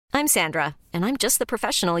I'm Sandra, and I'm just the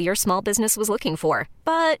professional your small business was looking for.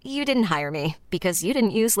 But you didn't hire me because you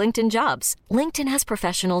didn't use LinkedIn Jobs. LinkedIn has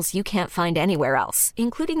professionals you can't find anywhere else,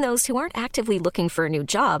 including those who aren't actively looking for a new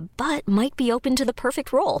job, but might be open to the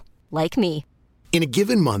perfect role, like me. In a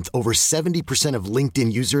given month, over 70% of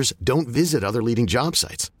LinkedIn users don't visit other leading job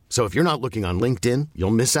sites. So if you're not looking on LinkedIn,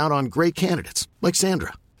 you'll miss out on great candidates like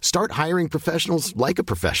Sandra. Start hiring professionals like a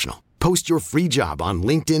professional. Post your free job on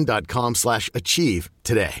linkedin.com/achieve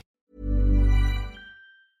today.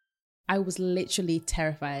 I was literally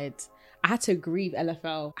terrified. I had to grieve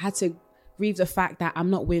LFL. I had to grieve the fact that I'm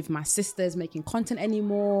not with my sisters making content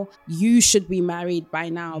anymore. You should be married by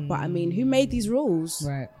now. But I mean, who made these rules?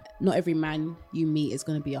 Right. Not every man you meet is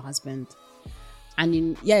going to be your husband.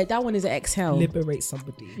 And that one is an exhale. Liberate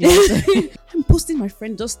somebody. I'm posting my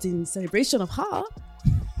friend Justin's celebration of her.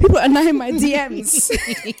 People are now in my DMs.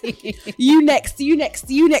 You next.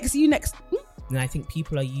 And I think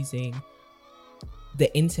people are using the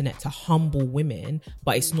internet to humble women,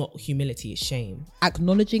 but it's not humility, it's shame.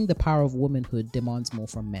 Acknowledging the power of womanhood demands more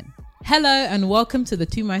from men. Hello and welcome to the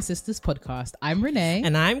To My Sisters podcast. I'm Renee.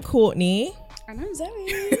 And I'm Courtney. And I'm Zoe.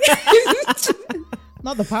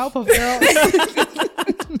 Not the Powerpuff Girl.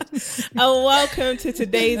 And welcome to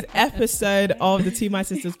today's episode of the To My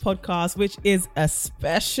Sisters podcast, which is a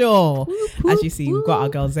special. As you see, we've got our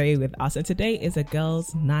girl Zoe with us, and today is a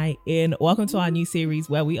girls' night in. Welcome to our new series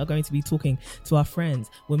where we are going to be talking to our friends,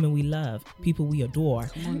 women we love, people we adore,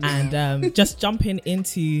 and just jumping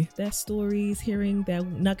into their stories, hearing their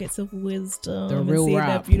nuggets of wisdom, the real and seeing rap.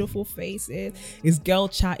 their beautiful faces. It's girl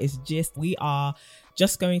chat, it's gist. We are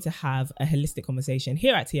just going to have a holistic conversation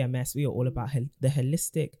here at TMS. We are all about the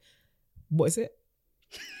holistic. What is it?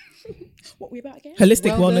 What we about again?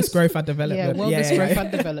 Holistic wellness, growth and development. Growth and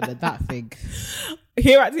development, that thing.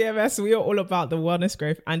 Here at TMS, we are all about the wellness,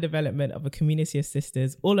 growth and development of a community of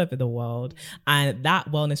sisters all over the world. And that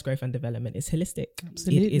wellness, growth and development is holistic.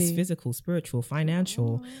 Absolutely. It is physical, spiritual,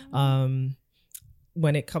 financial.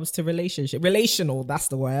 When it comes to relational, that's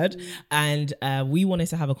the word. And we wanted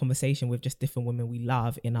to have a conversation with just different women we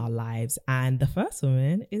love in our lives. And the first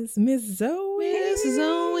woman is Miss Zoe.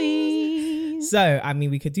 So, I mean,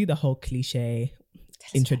 we could do the whole cliche,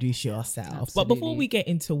 introduce yourself. Absolutely. But before we get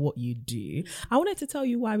into what you do, I wanted to tell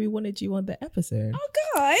you why we wanted you on the episode. Oh,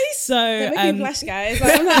 guys. So, they're making blush, guys.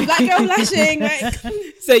 Like, I'm like black girl blushing. Like.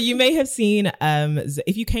 So you may have seen,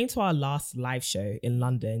 if you came to our last live show in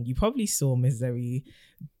London, you probably saw Miss Zoe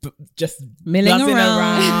just milling buzzing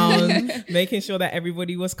around. making sure that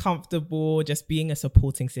everybody was comfortable, just being a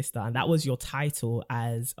supporting sister. And that was your title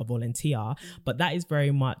as a volunteer. But that is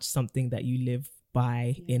very much something that you live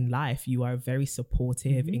by in life. You are very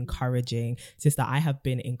supportive, encouraging sister. I have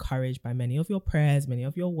been encouraged by many of your prayers, many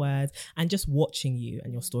of your words, and just watching you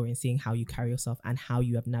and your story and seeing how you carry yourself and how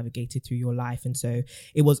you have navigated through your life. And so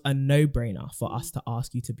it was a no-brainer for us to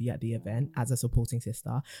ask you to be at the event as a supporting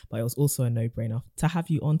sister, but it was also a no-brainer to have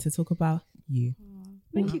you on to talk about you.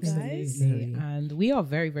 Thank you, guys. And we are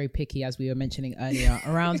very, very picky, as we were mentioning earlier,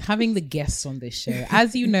 around having the guests on this show.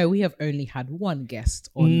 As you know, we have only had one guest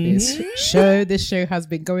on this show. This show has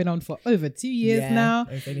been going on for over 2 years now,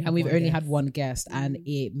 and we've only had one guest. And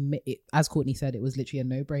it, as Courtney said, it was literally a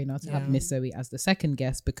no-brainer to have Miss Zoe as the second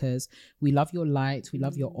guest, because we love your light, we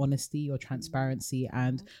love your honesty, your transparency,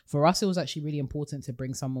 and for us, it was actually really important to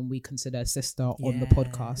bring someone we consider a sister on the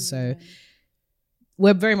podcast. So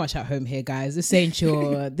we're very much at home here, guys. This ain't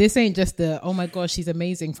just the, oh my gosh, she's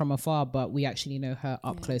amazing from afar, but we actually know her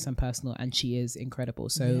up close and personal, and she is incredible.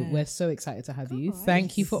 So we're so excited to have you.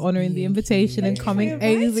 Thank you for honoring the invitation and coming over.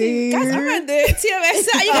 Guys, I'm at the TMS.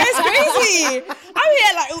 Are you guys crazy? I'm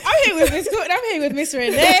here with Miss Courtney. I'm here with Miss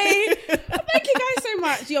Renee. Thank you guys so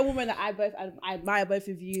much. You're a woman that I admire both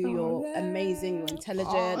of you. You're amazing. You're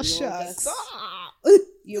intelligent.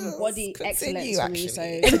 You embody excellence for me.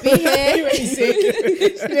 So to be here,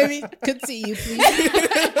 Continue, please.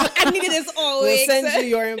 I needed this all week. We'll send you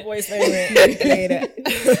your invoice later.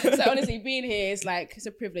 So honestly, being here is like, it's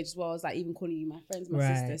a privilege as well as like even calling you my friends,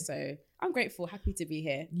 my sister. So I'm grateful, happy to be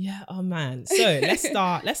here. Yeah, oh man. So let's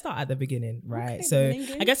start at the beginning, right? Okay, so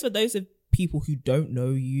I guess for those of people who don't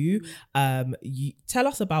know you, you tell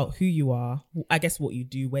us about who you are, I guess what you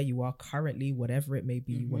do, where you are currently, whatever it may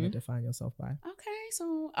be you want to define yourself by. Okay,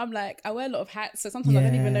 so I'm like, I wear a lot of hats, so sometimes I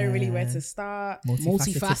don't even know really where to start.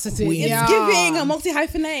 Multifaceted. It's giving a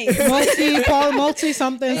multi-hyphenate. multi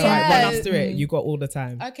something. All right, run us through it. You got all the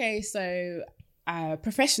time. Okay, so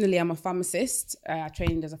professionally, I'm a pharmacist. I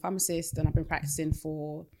trained as a pharmacist and I've been practicing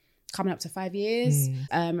for coming up to 5 years.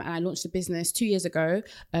 And I launched a business 2 years ago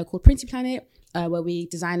called Printy Planet. where we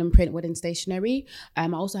design and print wedding stationery. I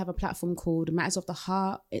also have a platform called Matters of the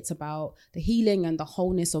Heart. It's about the healing and the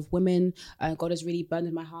wholeness of women. God has really burned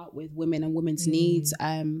in my heart with women and women's needs.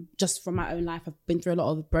 Just from my own life, I've been through a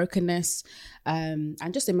lot of brokenness and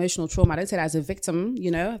just emotional trauma. I don't say that as a victim,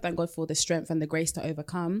 you know, thank God for the strength and the grace to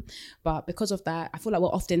overcome. But because of that, I feel like we're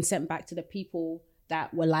often sent back to the people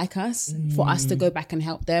that were like us for us to go back and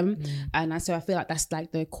help them. And so I feel like that's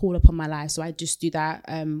like the call upon my life. So I just do that,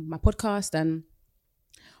 my podcast and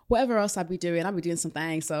whatever else I'll be doing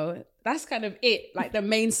something. So that's kind of it, like the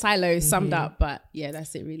main silo summed up. But yeah,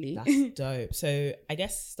 that's it really. That's dope. So I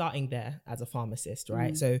guess starting there as a pharmacist,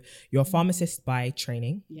 right? So you're a pharmacist by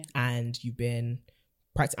training and you've been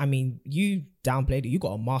you downplayed it. You got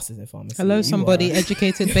a master's in pharmacy. Hello, somebody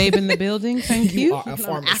educated babe in the building. Thank you. Are a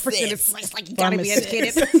pharmacist. African, it's like you gotta be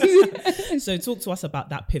educated. So talk to us about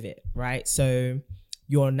that pivot, right? So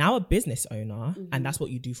you're now a business owner and that's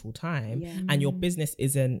what you do full time. And your business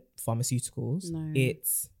isn't pharmaceuticals. No.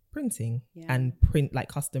 It's printing and print, like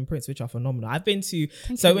custom prints, which are phenomenal. I've been to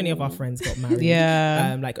many of our friends got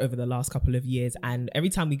married like over the last couple of years, and every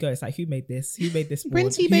time we go it's like, who made this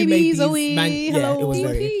Printy baby Zoe. Hello. It was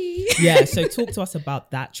very so talk to us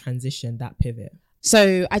about that transition, that pivot.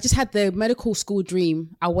 So I just had the medical school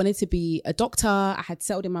dream. I wanted to be a doctor. I had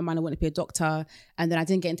settled in my mind I wanted to be a doctor, and then I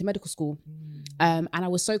didn't get into medical school. And I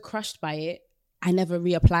was so crushed by it, I never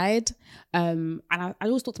reapplied. And I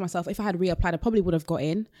always thought to myself, if I had reapplied, I probably would have got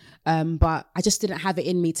in. But I just didn't have it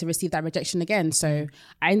in me to receive that rejection again. So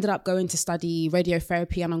I ended up going to study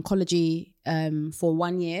radiotherapy and oncology for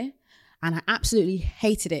 1 year. And I absolutely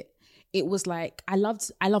hated it. It was like, I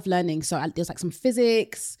love learning. So there was like some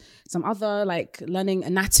physics, some other like learning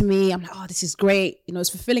anatomy. I'm like, oh, this is great. You know, it's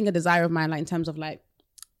fulfilling a desire of mine, like in terms of like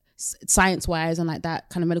science wise and like that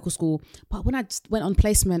kind of medical school. But when I just went on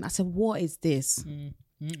placement, I said, what is this?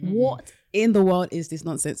 What in the world is this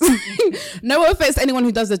nonsense? No offense to anyone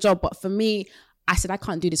who does the job, but for me, I said, I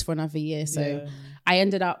can't do this for another year. So I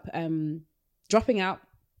ended up dropping out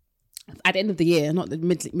at the end of the year, not the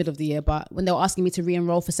mid of the year, but when they were asking me to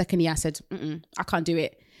re-enroll for second year, I said, I can't do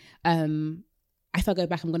it. If I go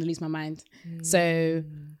back, I'm going to lose my mind. So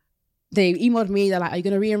they emailed me, they're like, are you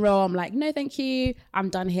going to re-enroll? I'm like, no, thank you. I'm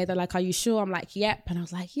done here. They're like, are you sure? I'm like, yep. And I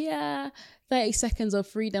was like, yeah, 30 seconds of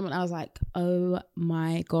freedom. And I was like, oh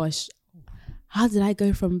my gosh, how did I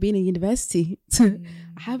go from being in university to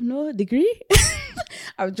I have no degree?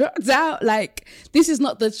 I've dropped out. Like, this is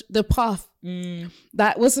not the path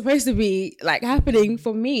that was supposed to be like happening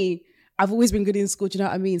for me. I've always been good in school. Do you know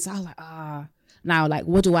what I mean? So I was like, now like,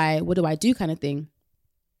 what do I do kind of thing.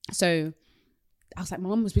 So I was like, my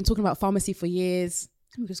mum has been talking about pharmacy for years.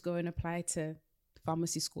 Let me just go and apply to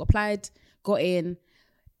pharmacy school. Applied, got in,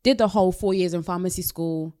 did the whole 4 years in pharmacy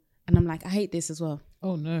school. And I'm like, I hate this as well.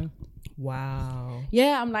 Oh no. Wow.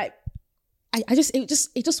 Yeah, I'm like, it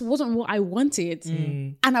just wasn't what I wanted.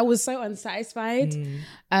 And I was so unsatisfied.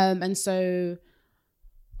 And so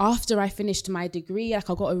after I finished my degree, like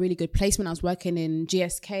I got a really good placement. I was working in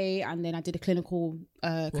GSK, and then I did a clinical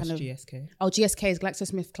What's GSK? Oh, GSK is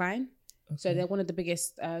GlaxoSmithKline. Okay. So they're one of the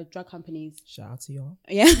biggest drug companies. Shout out to y'all.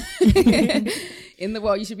 Yeah. In the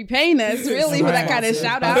world, you should be paying us really for that kind of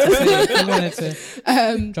shout out. I wanted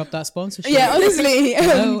to drop that sponsorship. Yeah, honestly.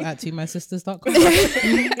 At TMySisters.com.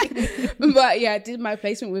 But yeah, I did my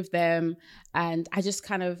placement with them, and I just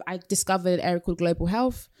I discovered an area called Global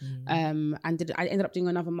Health. And I ended up doing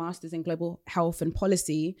another master's in Global Health and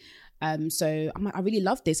Policy. So I'm like, I really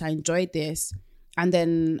loved this. I enjoyed this. And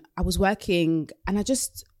then I was working, and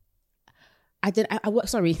there's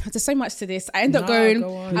so much to this. I ended up going.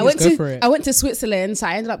 I went to Switzerland, so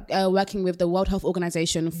I ended up working with the World Health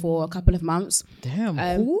Organization for a couple of months. Damn.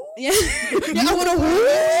 Yeah. I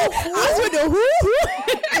was with the WHO.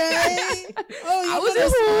 I was a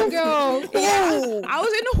WHO girl. Yeah, I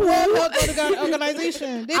was in the World Health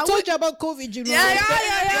Organization. They told you about COVID, you know. Yeah.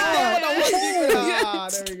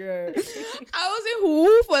 There we go. I was in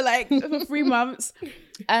WHO for 3 months.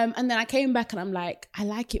 And then I came back and I'm like, I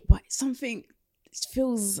like it, but something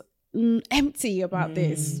feels empty about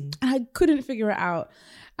this. And I couldn't figure it out.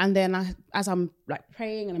 And then as I'm like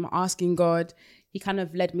praying and I'm asking God, he kind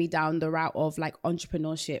of led me down the route of like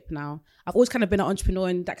entrepreneurship. Now, I've always kind of been an entrepreneur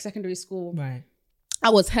in like secondary school. Right. I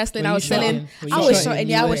was hustling, I was selling, I was shotting.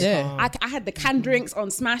 Yeah, I had the canned drinks on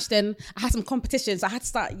Smash. Then I had some competitions. I had to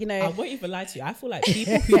start, I won't even lie to you. I feel like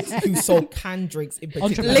people who sold canned drinks in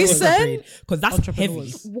particular, because that's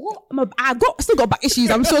heavy. What? Still got back issues.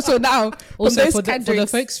 I'm so now. Also, for the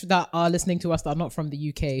folks that are listening to us that are not from the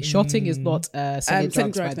UK, shotting is not selling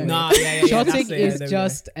drugs. By the way, shotting is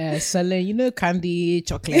just selling, candy,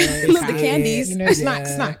 chocolate, love the candies,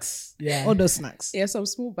 snacks. Yeah, all those snacks. Yeah, some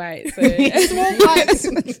small bites. Small bites,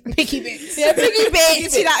 picky bits. Yeah, picky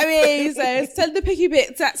bits. You know what I mean? So tell the picky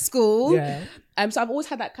bits at school. Yeah. So I've always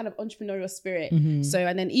had that kind of entrepreneurial spirit. So,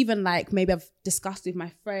 and then even like maybe I've discussed with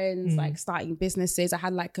my friends like starting businesses. I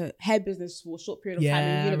had like a hair business for a short period of time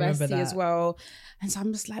in university as well. And so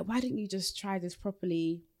I'm just like, why didn't you just try this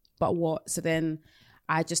properly? But what? So then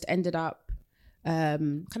I just ended up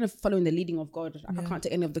kind of following the leading of God. I can't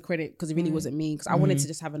take any of the credit because it really wasn't me, because I wanted to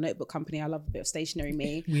just have a notebook company. I love a bit of stationery.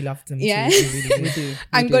 Me, we love them. Yeah, too. We do.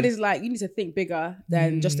 And God is like, you need to think bigger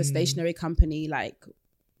than just a stationery company. Like,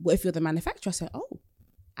 what if you're the manufacturer? I said, oh,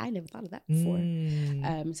 I never thought of that before.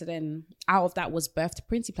 So then out of that was birthed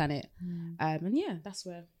Printy Planet, and yeah, that's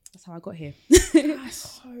how I got here. That's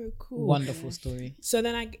so cool. Wonderful story. So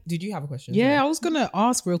then did you have a question? Yeah, I was going to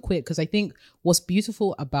ask real quick, because I think what's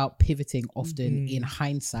beautiful about pivoting often in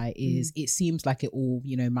hindsight is it seems like it all,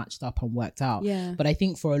 matched up and worked out. Yeah. But I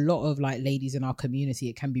think for a lot of like ladies in our community,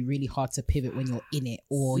 it can be really hard to pivot when you're in it,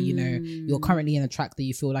 or, you're currently in a track that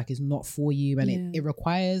you feel like is not for you. And it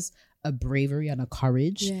requires a bravery and a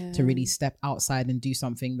courage to really step outside and do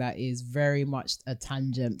something that is very much a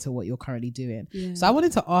tangent to what you're currently doing. So I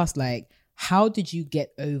wanted to ask, like, how did you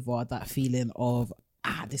get over that feeling of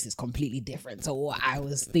this is completely different to what I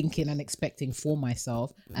was thinking and expecting for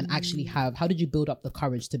myself, and actually how did you build up the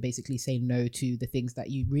courage to basically say no to the things that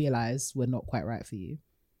you realized were not quite right for you?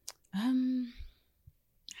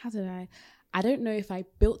 How did I don't know if I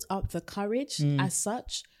built up the courage as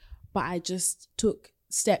such, but I just took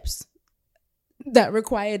steps that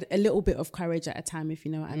required a little bit of courage at a time, if you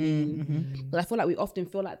know what I mean. But I feel like we often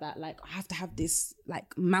feel like that, like I have to have this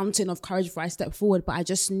like mountain of courage before I step forward. But I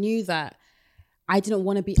just knew that I didn't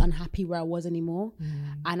want to be unhappy where I was anymore.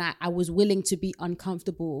 And I was willing to be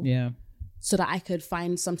uncomfortable so that I could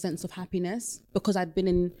find some sense of happiness, because I'd been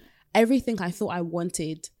in everything I thought I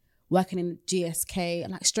wanted, working in GSK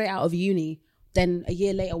and like straight out of uni. Then a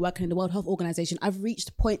year later, working in the World Health Organization, I've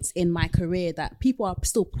reached points in my career that people are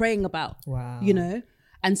still praying about,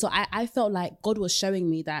 And so I felt like God was showing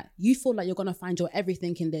me that you feel like you're going to find your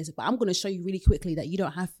everything in this, but I'm going to show you really quickly that you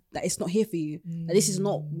don't have, that it's not here for you, that this is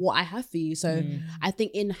not what I have for you. So I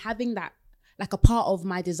think in having that, like a part of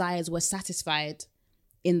my desires was satisfied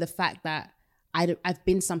in the fact that I've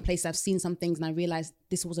been someplace, I've seen some things, and I realized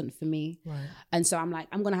this wasn't for me. And so I'm like,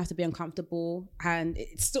 I'm going to have to be uncomfortable, and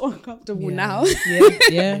it's still uncomfortable now.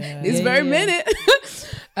 This very minute.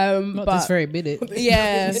 Not this very minute.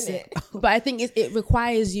 But I think it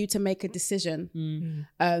requires you to make a decision.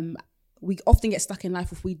 We often get stuck in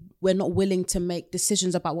life if we're not willing to make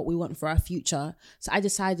decisions about what we want for our future. So I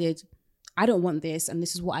decided I don't want this, and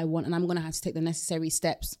this is what I want, and I'm going to have to take the necessary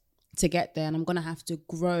steps to get there, and I'm going to have to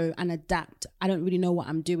grow and adapt. I don't really know what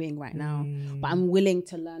I'm doing right now, but I'm willing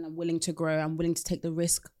to learn, I'm willing to grow, I'm willing to take the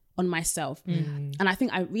risk on myself. And I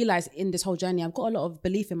think I realized in this whole journey, I've got a lot of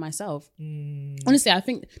belief in myself. Honestly, I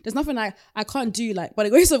think there's nothing I can't do, like, by the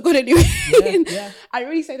grace of God anyway. I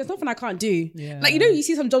really say there's nothing I can't do. Like, you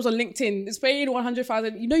see some jobs on LinkedIn, it's paying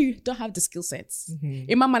 100,000, you don't have the skill sets.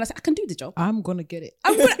 In my mind, I say, I can do the job. I'm going to get it.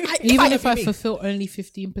 Even if I fulfill only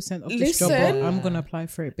 15% of this job, I'm going to apply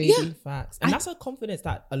for it, baby. Facts. And that's a confidence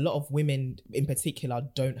that a lot of women in particular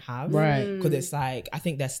don't have. Because it's like, I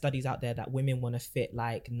think there's studies out there that women want to fit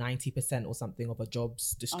like 90% or something of a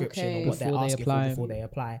job's description or what they're asking for before they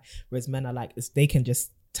apply, whereas men are like, they can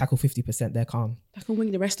just tackle 50%, they're calm. I can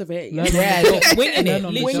wing the rest of it.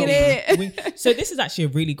 Winging it. So this is actually a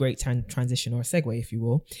really great transition, or a segue, if you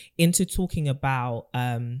will, into talking about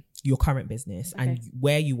your current business and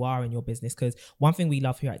where you are in your business. Because one thing we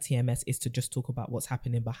love here at TMS is to just talk about what's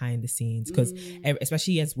happening behind the scenes, because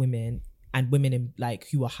especially as women, and women in like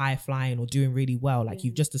who are high flying or doing really well, like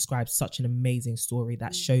you've just described such an amazing story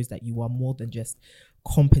that shows that you are more than just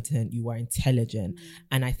competent, you are intelligent.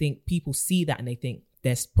 And I think people see that and they think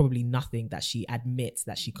there's probably nothing that she admits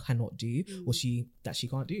that she cannot do or that she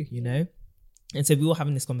can't do, And so we were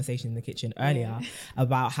having this conversation in the kitchen earlier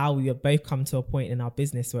about how we have both come to a point in our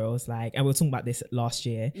business where it was like, and we were talking about this last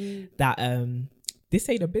year, that this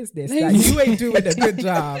ain't a business. Like, you ain't doing a good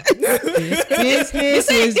job. This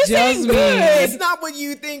is just me. It's not what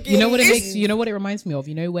you think. You know what it makes? You know what it reminds me of?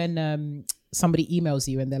 When somebody emails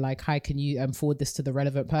you and they're like, hi, can you forward this to the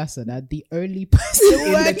relevant person? And the only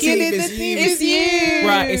person working in the team is you.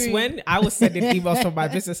 Right, it's when I was sending emails from my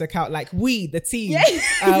business account, like, we, the team,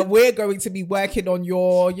 we're going to be working on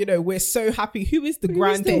your, we're so happy. Who is the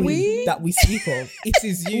grand we that we speak of? It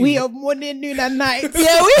is you. We are morning, noon and night.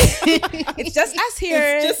 It's just us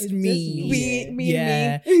here. It's just me.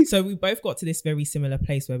 Me. So we both got to this very similar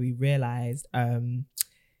place where we realized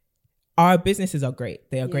our businesses are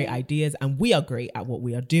great. They are great ideas and we are great at what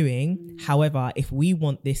we are doing. However, if we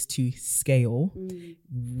want this to scale,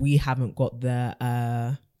 we haven't got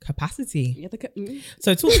the capacity.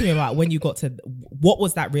 So talk to me about when you got to, what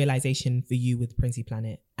was that realization for you with Princey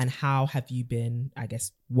Planet, and how have you been, I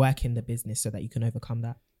guess, working the business so that you can overcome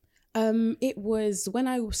that? It was when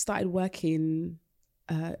I started working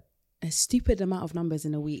a stupid amount of numbers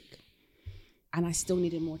in a week. And I still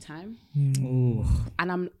needed more time.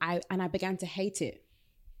 And I began to hate it.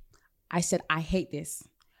 I said, I hate this.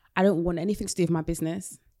 I don't want anything to do with my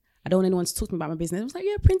business. I don't want anyone to talk to me about my business. I was like,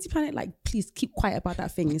 yeah, Princey Planet, like, please keep quiet about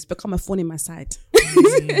that thing. It's become a thorn in my side.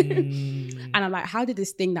 And I'm like, how did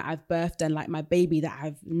this thing that I've birthed and like my baby that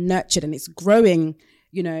I've nurtured and it's growing,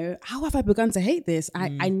 how have I begun to hate this?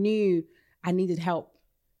 I knew I needed help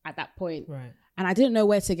at that point. Right. And I didn't know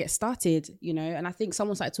where to get started, and I think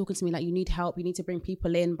someone started talking to me like, you need help, you need to bring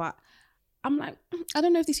people in. But I'm like, I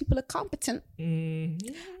don't know if these people are competent. I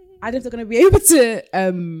don't know if they're going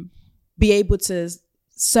to be able to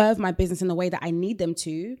serve my business in the way that I need them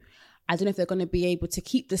to. I don't know if they're going to be able to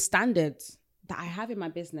keep the standards that I have in my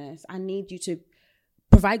business. I need you to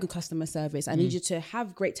provide good customer service. I need you to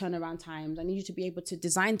have great turnaround times. I need you to be able to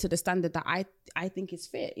design to the standard that I think is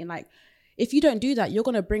fit. And like, if you don't do that, you're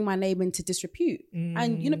going to bring my name into disrepute.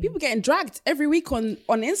 And, people getting dragged every week on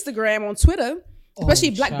Instagram, on Twitter,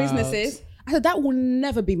 especially black businesses. I said, that will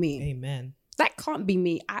never be me. Amen. That can't be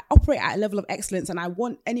me. I operate at a level of excellence and I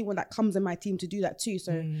want anyone that comes in my team to do that too.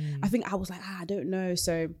 So I think I was like, I don't know.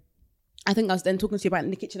 So I think I was then talking to you about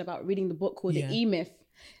in the kitchen about reading the book called The E-Myth.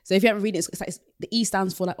 So if you haven't read it, it's the E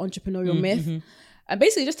stands for like entrepreneurial myth. And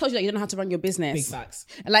basically it just tells you that you don't know how to run your business. Big facts.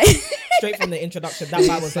 And like straight from the introduction, that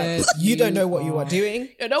guy was like, you don't know what you are doing.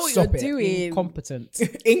 You know what Stop you're it. doing.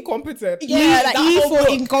 Incompetent. Yeah, like E for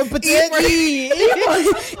incompetent. E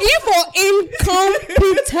for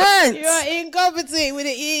incompetent. You are incompetent with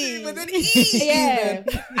an E. With an E. Yeah.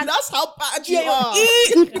 And that's how bad you are.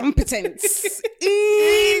 Incompetence.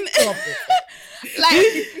 Like,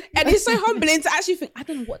 and it's so humbling to actually think, I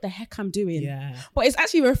don't know what the heck I'm doing. Yeah. But it's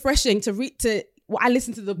actually refreshing to read I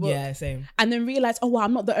listen to the book. Yeah, same. And then realize, oh wow,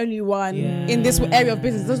 I'm not the only one in this area of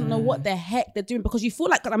business doesn't know what the heck they're doing, because you feel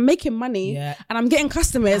like I'm making money and I'm getting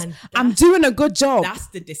customers, and I'm doing a good job. That's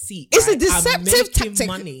the deceit. It's right? a deceptive tactic.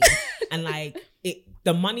 Money, and like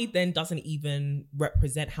the money then doesn't even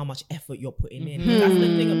represent how much effort you're putting in. That's the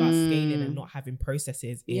thing about scaling and not having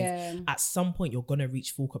processes is at some point you're gonna reach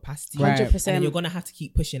full capacity, 100%, and you're gonna have to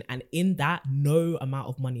keep pushing. And in that, no amount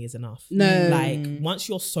of money is enough. No, like once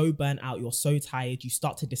you're so burnt out, you're so tired, you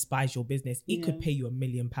start to despise your business. It could pay you £1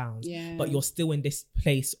 million, but you're still in this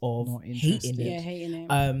place of hating it. Yeah, hating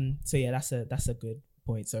it. So yeah, that's a good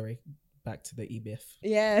point. Sorry. Back to the E-Myth.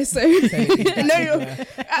 Yeah, so no, you're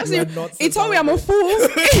absolutely. He told me I'm a fool.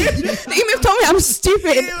 The E-Myth told me I'm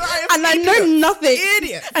stupid, and I know nothing.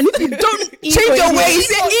 Idiot. And if you don't change your ways,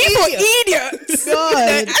 E for idiots.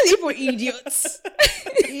 God, E for idiots.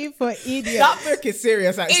 E for idiot. That book is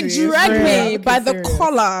serious. Actually, It dragged me by the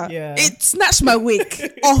collar. Yeah. It snatched my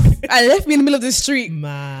wig off and left me in the middle of the street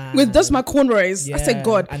with just my cornrows. I said,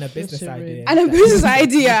 God, and a business idea. And a business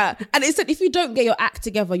idea. And it said, if you don't get your act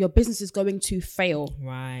together, your business is going to fail.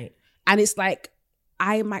 Right. And it's like,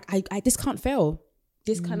 I this can't fail.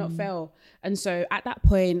 This cannot fail. And so at that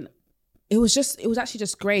point, it was actually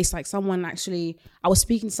just grace. Like I was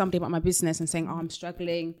speaking to somebody about my business and saying, oh, I'm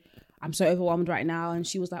struggling. I'm so overwhelmed right now. And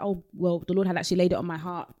she was like, oh, well, the Lord had actually laid it on my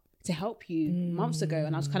heart to help you months ago.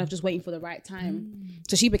 And I was kind of just waiting for the right time.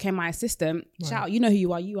 So she became my assistant. Right. Shout out, you know who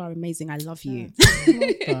you are. You are amazing. I love you.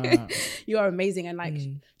 You are amazing. And like,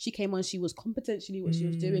 she came on, she was competent. She knew what she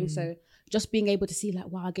was doing. So just being able to see like,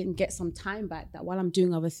 wow, I can get some time back, that while I'm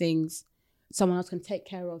doing other things, someone else can take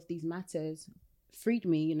care of these matters, freed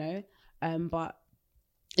me, but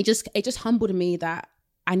it just humbled me that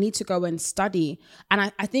I need to go and study.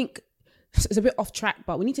 And I think it's a bit off track,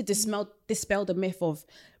 but we need to dispel the myth of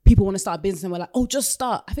people want to start a business and we're like, oh, just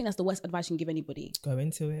start. I think that's the worst advice you can give anybody. Go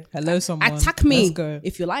into it. Hello, someone. Attack me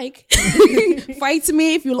if you like. Fight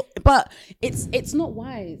me if you but it's not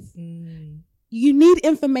wise. You need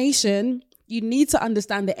information. You need to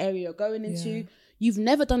understand the area you're going into. Yeah. You've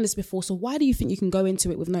never done this before, so why do you think you can go into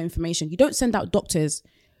it with no information? You don't send out doctors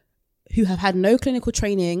who have had no clinical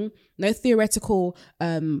training, no theoretical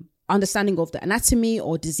understanding of the anatomy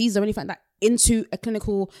or disease or anything like that into a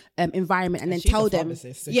clinical environment, and then tell them, so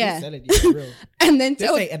and then this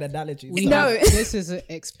tell ain't an analogy. This is an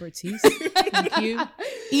expertise. Thank you.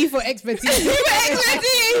 E for expertise.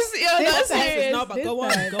 That's serious. No, but go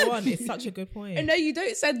on. It's such a good point. And no, you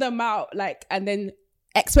don't send them out like, and then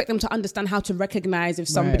expect them to understand how to recognize if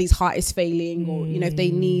somebody's heart is failing, or if they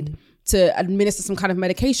need to administer some kind of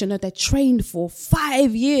medication. No, they're trained for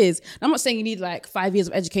 5 years. And I'm not saying you need like 5 years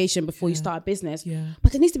of education before you start a business,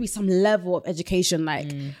 but there needs to be some level of education,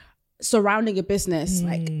 like surrounding a business,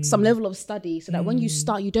 like some level of study, so that when you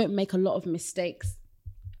start, you don't make a lot of mistakes.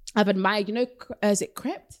 I've admired, is it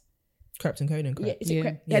Krept? Krept and Conan. Yeah, is it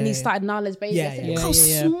Krept? And he started Nala's Baby. Yeah. Look how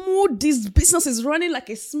smooth this business is running, like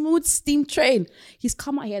a smooth steam train. He's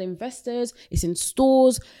come out, he had investors, it's in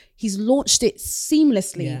stores, he's launched it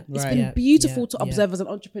seamlessly. It's been beautiful to observe as an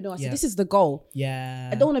entrepreneur. I said, this is the goal.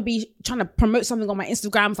 I don't want to be trying to promote something on my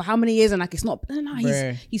Instagram for how many years and like it's not. No,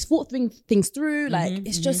 he's thought things through. Like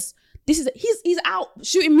it's just. He's out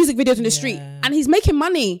shooting music videos in the street and he's making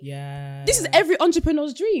money. This is every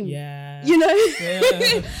entrepreneur's dream. I'm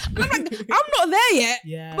like, I'm not there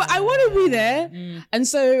yet, but I want to be there. And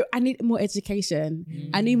so I need more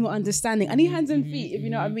education. I need more understanding. I need hands and feet, if you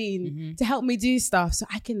know what I mean, to help me do stuff so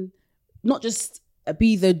I can not just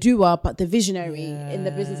be the doer but the visionary in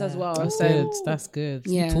the business as well. That's good.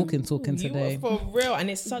 Talking today. For real. And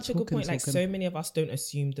it's such a good point. Like so many of us don't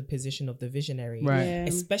assume the position of the visionary,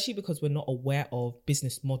 especially because we're not aware of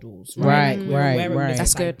business models, right? Like we're aware of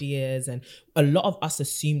business ideas, and a lot of us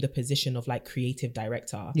assume the position of like creative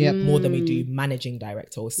director more than we do managing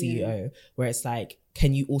director or CEO, where it's like,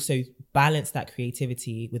 can you also balance that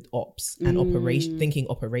creativity with ops and thinking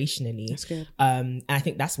operationally? That's good. And I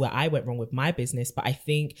think that's where I went wrong with my business. But I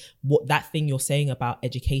think what that thing you're saying about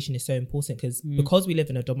education is so important, because we live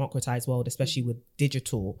in a democratized world, especially with the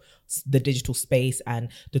digital space and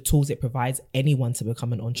the tools it provides anyone to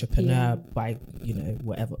become an entrepreneur by,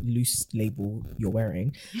 whatever loose label you're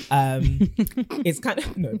wearing. It's kind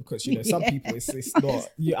of, no, because, some people it's not,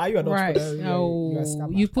 are you an entrepreneur?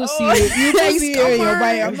 You pussy.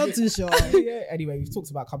 I'm not too sure. Anyway, we've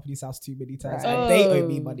talked about Company's House too many times, and they owe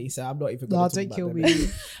me money, so I'm not even going to talk about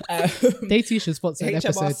them. They too should sponsor an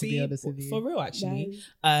episode, to be honest with you. For real, actually.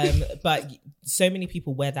 But so many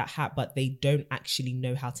people wear that hat, but they don't actually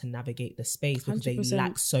know how to navigate the space because 100%. They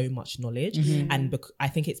lack so much knowledge. And I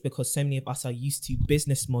think it's because so many of us are used to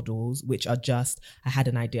business models, which are just, I had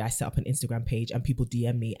an idea, I set up an Instagram page, and people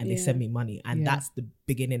DM me and they send me money, and that's the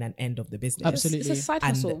beginning and end of the business. Absolutely. It's a side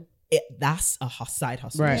hustle. That's a side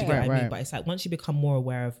hustle, right? I mean? But it's like once you become more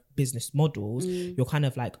aware of business models, you're kind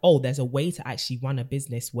of like, oh, there's a way to actually run a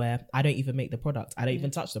business where I don't even make the product, I don't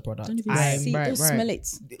even touch the product, don't even smell it.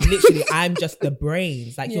 Literally, I'm just the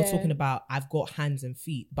brains. Like you're talking about, I've got hands and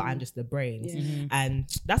feet, but I'm just the brains, and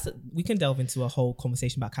we can delve into a whole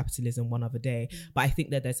conversation about capitalism one other day. But I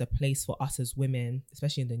think that there's a place for us as women,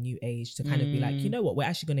 especially in the new age, to kind of be like, you know what, we're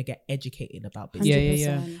actually going to get educated about business,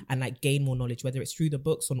 and like gain more knowledge, whether it's through the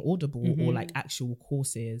books on Audible or like actual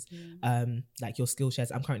courses, like your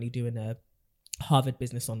Skillshares. I'm currently doing a Harvard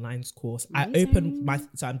Business Online course. Amazing. I opened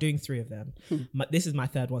so I'm doing 3 of them. This is my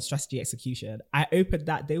 3rd one, strategy execution. I opened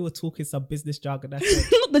that, they were talking some business jargon. I said,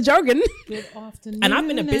 not the jargon. Good afternoon. And I've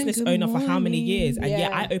been a business owner for how many years? And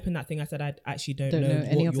I opened that thing. I said, I actually don't know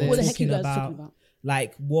any what of you're this. talking about.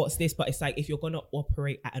 Like, what's this? But it's like, if you're going to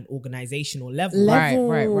operate at an organizational level.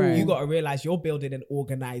 You got to realize you're building an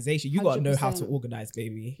organization. You got to know how to organize,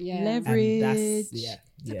 baby. Leverage. And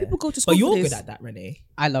that's, People go to school. But you're good at that, Renee.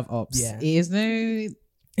 I love ops. It is no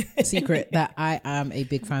secret that I am a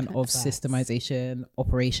big fan of systemization,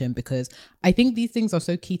 operation, because I think these things are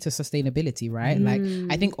so key to sustainability, right? Like,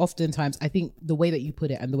 I think oftentimes, the way that you put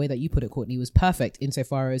it and the way that you put it, Courtney, was perfect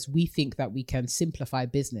insofar as we think that we can simplify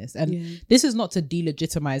business. And this is not to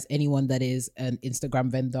delegitimize anyone that is an Instagram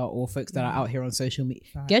vendor or folks that are out here on social media.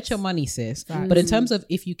 Get your money, sis. But in terms of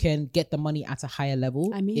if you can get the money at a higher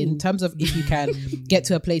level, in terms of if you can get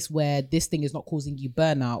to a place where this thing is not causing you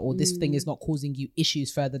burnout or this thing is not causing you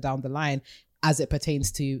issues further down the line, as it pertains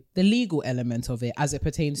to the legal element of it, as it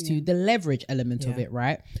pertains to the leverage element of it,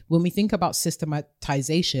 right? When we think about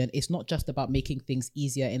systematization, it's not just about making things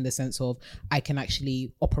easier in the sense of I can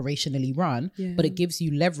actually operationally run, but it gives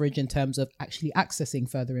you leverage in terms of actually accessing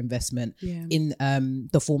further investment in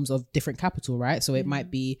the forms of different capital, right? So it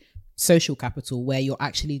might be social capital, where you're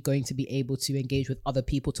actually going to be able to engage with other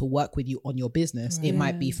people to work with you on your business. It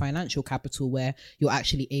might be financial capital, where you're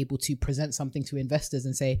actually able to present something to investors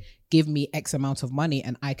and say, give me X amount of money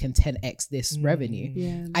and I can 10x this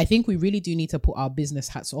revenue. I think we really do need to put our business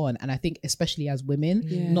hats on, and I think especially as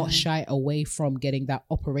women, not shy away from getting that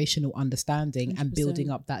operational understanding 100%. And building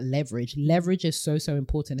up that leverage. Leverage is so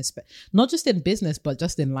important, not just in business but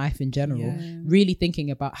just in life in general. Really thinking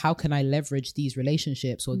about how can I leverage these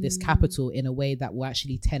relationships or this capital in a way that will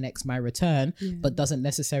actually 10x my return, but doesn't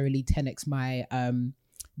necessarily 10x my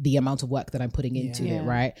the amount of work that I'm putting into it,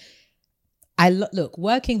 right? Look,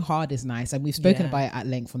 working hard is nice, and we've spoken about it at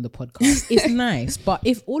length on the podcast. It's nice, but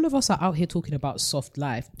if all of us are out here talking about soft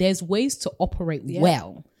life, there's ways to operate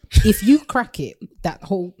well. If you crack it, that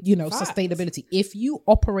whole, sustainability, if you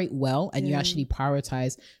operate well and you actually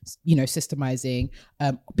prioritize, systemizing,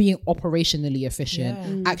 being operationally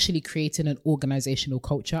efficient, actually creating an organizational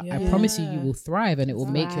culture, I promise you will thrive, and it will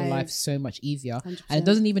make your life so much easier. 100%. And it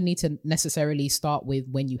doesn't even need to necessarily start with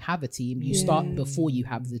when you have a team. You start before you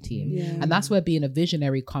have the team. And that's where being a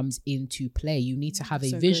visionary comes into play. You need to have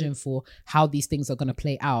a vision for how these things are going to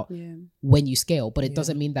play out when you scale. But it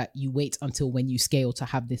doesn't mean that you wait until when you scale to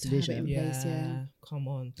have this vision. Come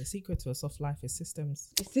on. The secret to a soft life is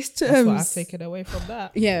systems. Systems. That's what I've taken away from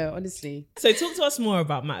that. Yeah, honestly. So talk to us more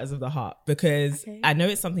about matters of the heart, because I know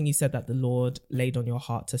it's something you said that the Lord laid on your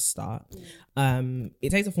heart to start. It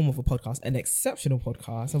takes the form of a podcast, an exceptional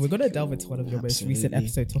podcast, and we're going to delve into one of your most recent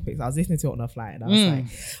episode topics. I was listening to it on a flight, and I was like,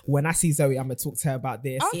 when I see Zoe, I'm going to talk to her about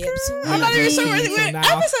this. Okay. I'm not even sure what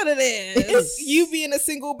episode it is. It's you being a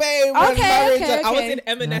single babe. Okay. I was in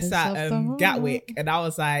M&S at Gatwick, and I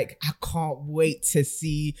was like, I can't wait to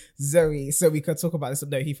see Zoe so we could talk about this.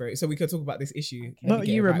 No, Heathrow. So we could talk about this issue. Not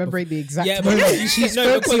you remembering the exact moment. She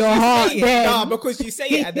spoke to your heart. No, because you say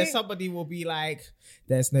it, and then somebody will be like,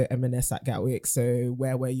 there's no M&S at Gatwick, so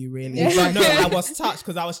where were you really? But no, I was touched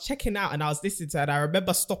because I was checking out and I was listening to her, and I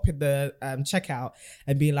remember stopping the checkout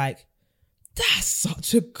and being like, that's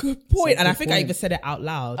such a good point. And I think I even said it out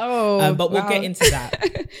loud. But we'll get into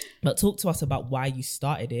that. But talk to us about why you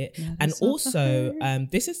started it. And also,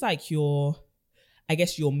 this is like your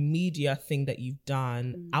media thing that you've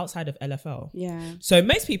done outside of LFL. Yeah. So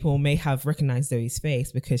most people may have recognized Zoe's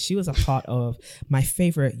face because she was a part of my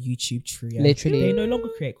favorite YouTube trio. Literally. They no longer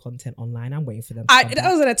create content online. I'm waiting for them to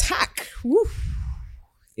that was an attack. Woo.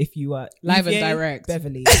 If you are live and direct.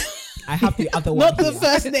 Beverly. I have the other one. Not the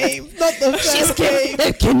first name. Not the first name.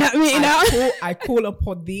 Kidnap me now. I call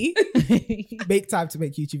upon thee. Make time to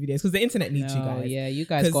make YouTube videos because the internet needs you guys. Yeah, you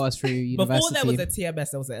guys got us through university. Before there was a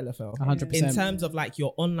TMS, there was an LFL. 100%. In terms of like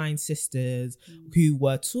your online sisters who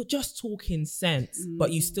were just talking sense,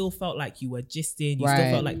 but you still felt like you were gisting. You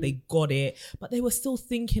still felt like they got it, but they were still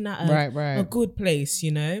thinking at a good place,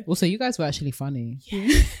 Also, you guys were actually funny.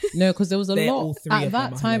 Yeah. No, because there was a lot at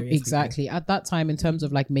that time. Exactly. At that time, in terms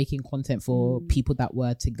of like making content for people that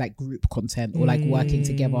were to like group content or like working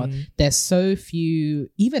together, there's so few,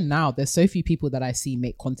 even now there's so few people that I see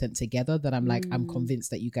make content together that I'm like, I'm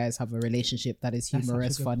convinced that you guys have a relationship that is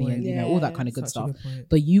humorous, funny, and all that kind of good stuff.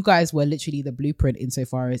 But you guys were literally the blueprint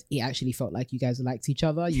insofar as it actually felt like you guys liked each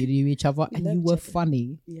other, you knew each other, and you were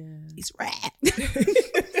funny. It's rare.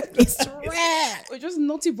 It's rare. We're just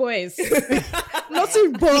naughty boys. Naughty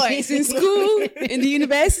boys in school, in the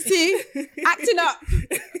university, acting up,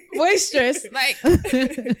 boisterous. Like,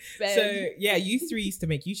 so yeah, you three used to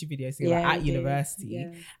make YouTube videos together at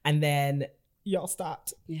university, and then y'all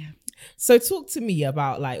stopped. Yeah. So talk to me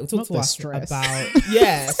about talk to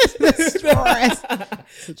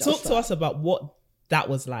us about what that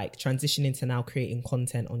was like transitioning to now creating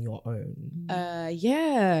content on your own.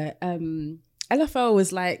 LFL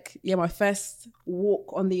was like, my first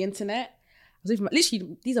walk on the internet. I was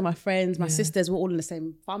literally, these are my friends, my sisters, we're all in the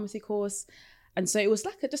same pharmacy course. And so it was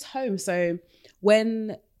like just home. So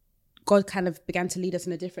when God kind of began to lead us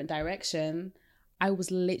in a different direction, I was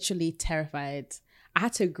literally terrified. I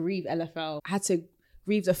had to grieve LFL. I had to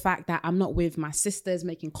grieve the fact that I'm not with my sisters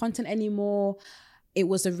making content anymore. It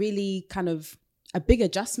was a really kind of a big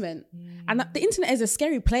adjustment. And the internet is a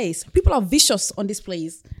scary place. People are vicious on this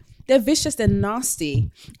place. They're vicious, they're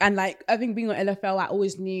nasty. And like, I think being on LFL, I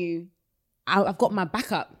always knew I've got my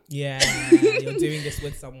backup. Yeah, you're doing this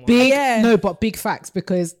with someone. Big facts,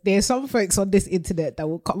 because there's some folks on this internet that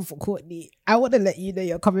will come for Courtney. I want to let you know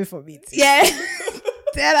you're coming for me too. Yeah.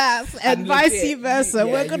 Dead ass. And vice versa.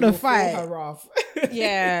 We're going to fight.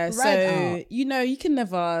 Yeah. So, you can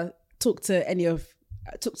never talk to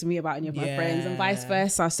me about any of my friends and vice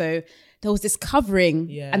versa. So there was this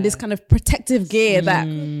covering and this kind of protective gear that I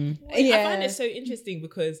find it so interesting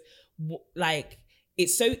because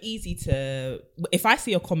it's so easy to, if I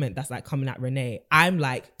see a comment that's like coming at Renee, I'm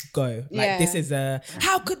like, go. Like, this is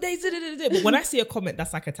how could they? But when I see a comment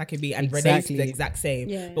that's like attacking me, and Renee's the exact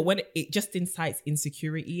same, but when it just incites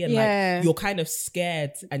insecurity and like you're kind of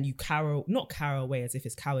scared and you not cower away as if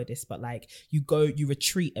it's cowardice, but like you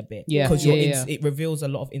retreat a bit because it reveals a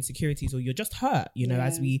lot of insecurities, or you're just hurt, you know,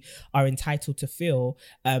 as we are entitled to feel.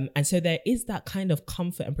 And so there is that kind of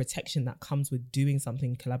comfort and protection that comes with doing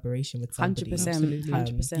something in collaboration with somebody. 100%.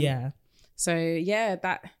 100%. So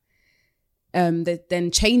that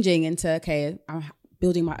then changing into I'm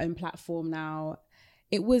building my own platform now.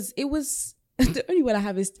 It was the only word I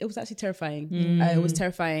have is it was actually terrifying. It was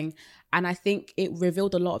terrifying, and I think it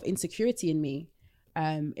revealed a lot of insecurity in me.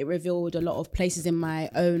 It revealed a lot of places in my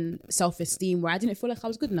own self-esteem where I didn't feel like I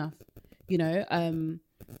was good enough, you know. And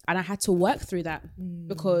I had to work through that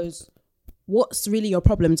because. What's really your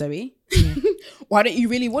problem, Zoe? Why don't you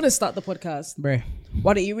really want to start the podcast? Bruh.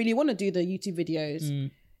 Why don't you really want to do the YouTube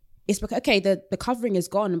videos? It's because, the covering is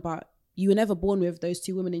gone, but you were never born with those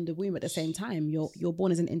two women in the womb at the same time. You're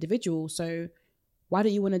born as an individual. So why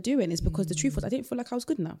don't you want to do it? And it's because the truth was I didn't feel like I was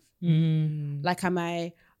good enough. Like,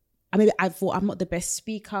 I thought I'm not the best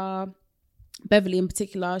speaker. Beverly in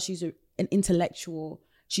particular, she's an intellectual.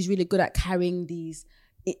 She's really good at carrying these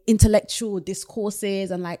intellectual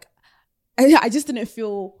discourses, and like, I just didn't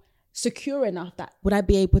feel secure enough that would I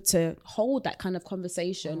be able to hold that kind of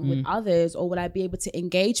conversation with others, or would I be able to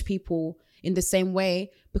engage people in the same way?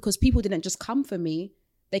 Because people didn't just come for me,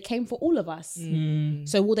 they came for all of us.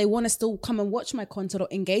 So will they want to still come and watch my content or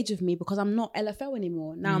engage with me because I'm not LFL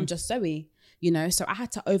anymore? Now I'm just Zoe, you know? So I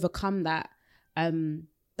had to overcome that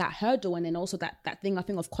hurdle. And then also that thing, I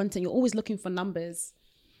think, of content, you're always looking for numbers.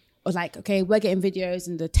 I was like, okay, we're getting videos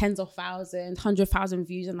in the tens of thousands, 100,000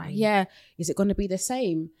 views. And like, is it going to be the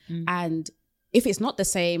same? And if it's not the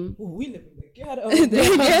same, we live in the ghetto.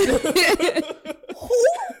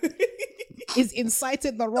 Is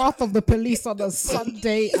inciting the wrath of the police on a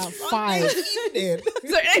Sunday at 5. The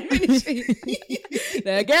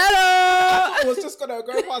ghetto. I was just gonna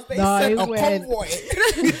go past. They sent a convoy.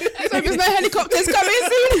 So there's no helicopters coming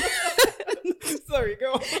soon. Sorry,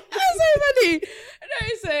 go on. That's so funny.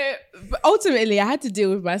 But ultimately, I had to deal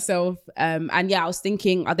with myself. And I was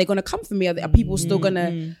thinking, are they going to come for me? Are people still going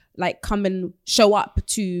to like come and show up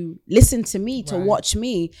to listen to me, to watch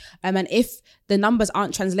me? And if the numbers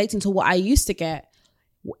aren't translating to what I used to get,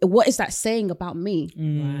 what is that saying about me?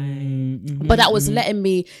 But that was letting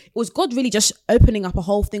me, it was God really just opening up a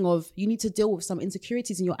whole thing of, you need to deal with some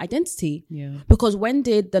insecurities in your identity. Because when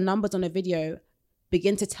did the numbers on a video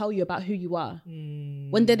begin to tell you about who you are?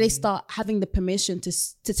 When did they start having the permission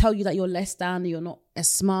to tell you that you're less than, or you're not as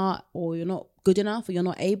smart, or you're not good enough, or you're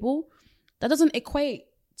not able? That doesn't equate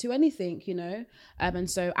to anything, you know? And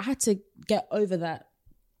so I had to get over that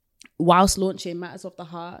whilst launching Matters of the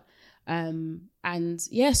Heart.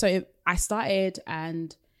 So I started,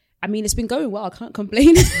 and I mean, it's been going well. I can't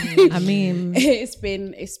complain. I mean, it's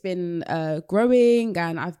been growing,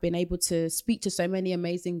 and I've been able to speak to so many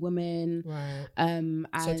amazing women. Right.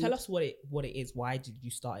 So tell us what it is. Why did you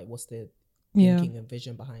start it? What's the thinking and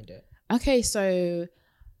vision behind it? Okay, so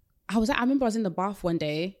I remember I was in the bath one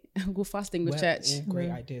day, go fasting with church. All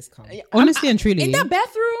great ideas come. Honestly and truly, in that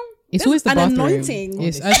bathroom. It's always the bathroom. Anointing.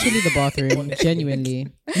 It's actually the bathroom, genuinely.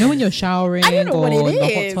 You know when you're showering or in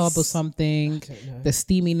the hot tub or something, the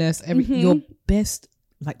steaminess, your best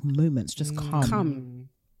like moments just come.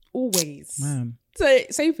 Always. Man. So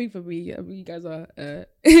same thing for me. I mean, you guys are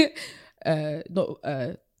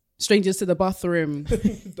not strangers to the bathroom.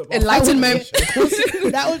 Enlightenment.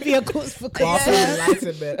 That would be a course for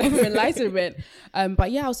enlightenment.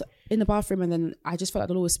 But yeah, I was in the bathroom, and then I just felt like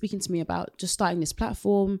the Lord was speaking to me about just starting this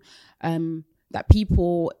platform. That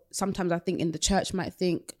people sometimes, I think, in the church might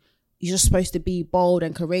think you're just supposed to be bold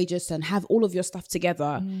and courageous and have all of your stuff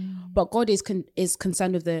together. But God is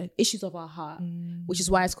concerned with the issues of our heart, which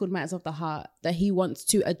is why it's called Matters of the Heart, that he wants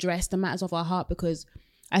to address the matters of our heart. Because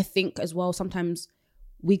I think as well, sometimes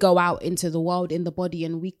we go out into the world in the body,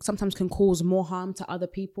 and we sometimes can cause more harm to other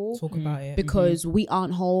people. Talk about it. Because we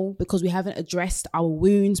aren't whole, because we haven't addressed our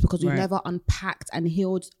wounds, because we've never unpacked and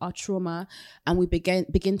healed our trauma, and we begin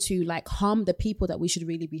to like harm the people that we should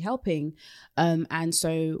really be helping. And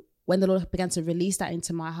so when the Lord began to release that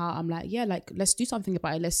into my heart, I'm like, let's do something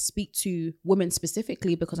about it. Let's speak to women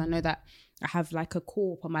specifically, because I know that I have like a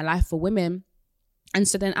call upon my life for women. And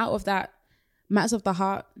so then out of that, Matters of the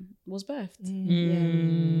Heart was birthed.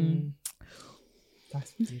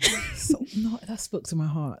 That's beautiful. That spoke to my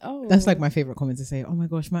heart. Oh. That's like my favorite comment to say. Oh my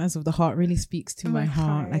gosh, Matters of the Heart really speaks to my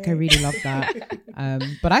heart. Like I really love that.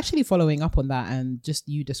 But actually following up on that and just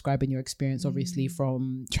you describing your experience, obviously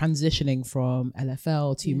from transitioning from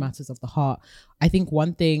LFL to Matters of the Heart, I think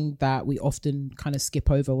one thing that we often kind of skip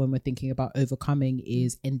over when we're thinking about overcoming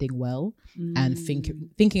is ending well and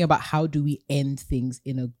thinking about how do we end things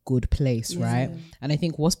in a good place, right? And I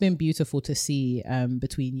think what's been beautiful to see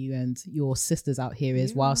between you and your sisters out here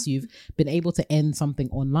is whilst you've been able to end something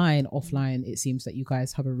online, offline, it seems that you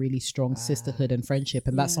guys have a really strong sisterhood and friendship.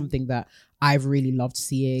 And that's something that I've really loved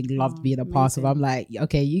seeing, loved being a part of. I'm like,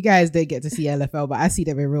 okay, you guys don't get to see LFL, but I see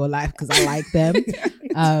them in real life because I like them.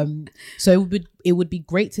 So it would be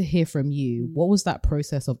great to hear from you. What was that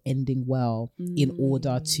process of ending well in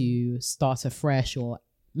order to start afresh or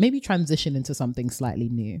maybe transition into something slightly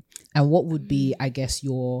new? And what would be, I guess,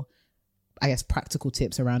 your practical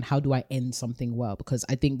tips around how do I end something well? Because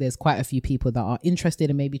I think there's quite a few people that are interested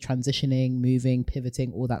in maybe transitioning, moving,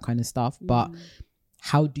 pivoting, all that kind of stuff. But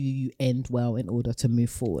how do you end well in order to move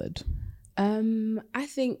forward? I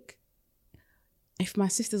think if my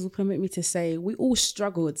sisters will permit me to say, we all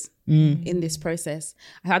struggled in this process.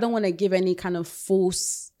 I don't want to give any kind of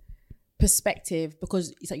false perspective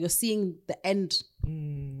because it's like you're seeing the end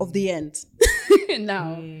of the end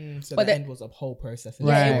now. So but the end was a whole process.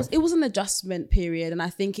 Yeah, it was an adjustment period, and I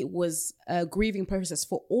think it was a grieving process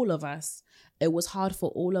for all of us. It was hard for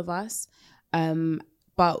all of us,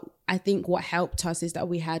 but I think what helped us is that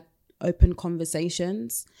we had open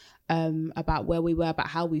conversations about where we were, about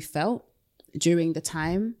how we felt during the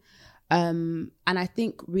time, and I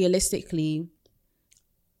think realistically,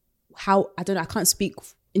 I can't speak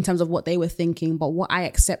in terms of what they were thinking, but what I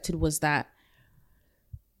accepted was that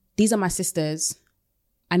these are my sisters.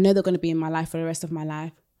 I know they're going to be in my life for the rest of my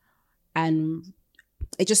life. And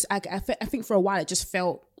it just, I think for a while, it just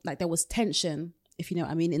felt like there was tension, if you know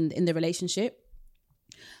what I mean, in the relationship.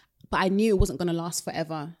 But I knew it wasn't going to last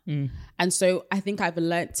forever. And so I think I've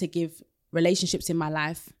learned to give relationships in my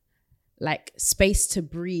life like space to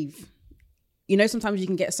breathe. You know, sometimes you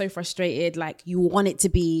can get so frustrated, like you want it to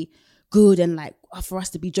be good and like for us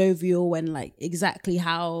to be jovial and like exactly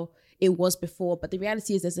how it was before. But the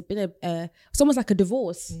reality is there's been it's almost like a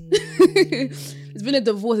divorce. It's been a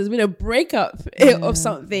divorce. It's been a breakup of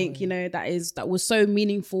something, you know, that was so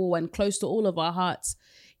meaningful and close to all of our hearts.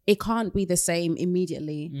 It can't be the same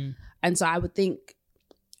immediately. And so I would think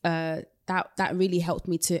that really helped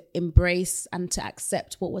me to embrace and to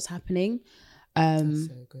accept what was happening. That's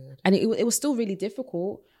so good. And it was still really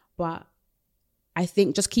difficult, but I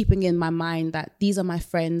think just keeping in my mind that these are my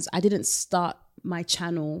friends. I didn't start my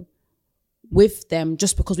channel with them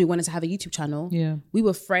just because we wanted to have a YouTube channel. Yeah, we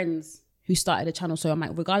were friends who started a channel. So I'm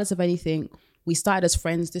like, regardless of anything, we started as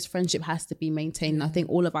friends. This friendship has to be maintained. And I think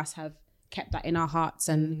all of us have kept that in our hearts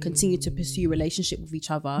and continue to pursue relationship with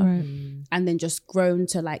each other, and then just grown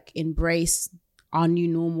to like embrace our new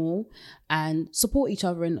normal and support each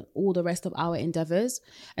other in all the rest of our endeavors.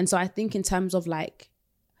 And so I think in terms of like,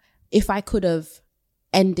 if I could have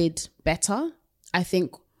ended better, I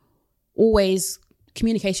think always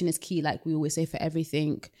communication is key, like we always say for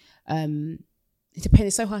everything. It depends.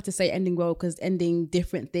 It's so hard to say ending well because ending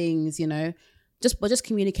different things, you know. Just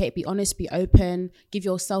communicate, be honest, be open, give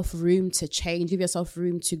yourself room to change, give yourself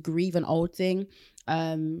room to grieve an old thing,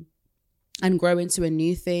 and grow into a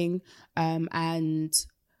new thing. And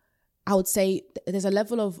I would say there's a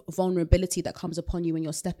level of vulnerability that comes upon you when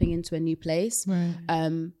you're stepping into a new place.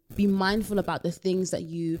 Be mindful about the things that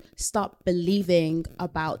you start believing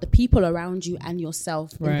about the people around you and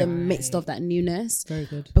yourself in the midst of that newness. Very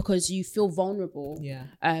good. Because you feel vulnerable. Yeah.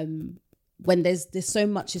 When there's so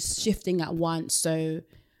much is shifting at once. So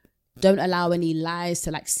don't allow any lies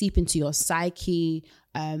to like seep into your psyche.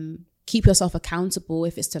 Keep yourself accountable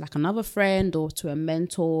if it's to like another friend or to a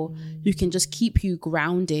mentor who can just keep you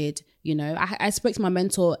grounded. You know, I spoke to my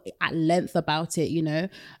mentor at length about it, you know,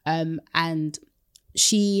 and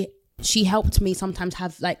she helped me sometimes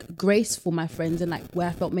have like grace for my friends and like where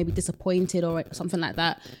I felt maybe disappointed or something like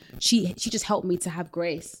that. She just helped me to have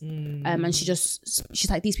grace. And she's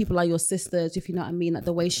like, these people are your sisters, if you know what I mean. Like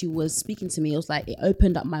the way she was speaking to me, it was like, it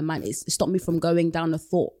opened up my mind. It stopped me from going down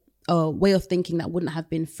a way of thinking that wouldn't have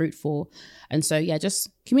been fruitful. And so, yeah, just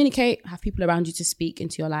communicate, have people around you to speak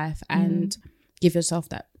into your life and give yourself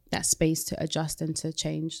that space to adjust and to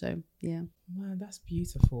change. So, yeah. Man, that's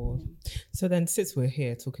beautiful. So then, since we're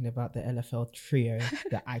here talking about the LFL trio,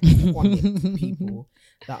 the iconic people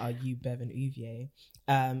that are you, Bev, and Uvier,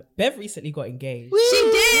 Bev recently got engaged.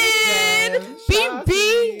 She did!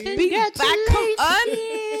 BB! Back, come on!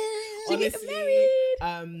 She Honestly, get married!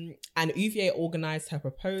 And Uvier organized her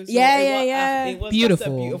proposal. Yeah. It was Beautiful.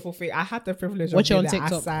 Just a beautiful thing. I had the privilege Watch of it on being there. I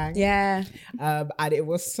TikTok. sang. Yeah. And it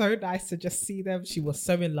was so nice to just see them. She was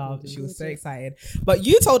so in love. She was so excited. But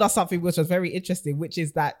you told us something which was very interesting, which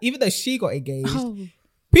is that even though she got engaged,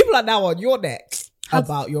 people are now on your neck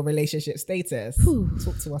about your relationship status.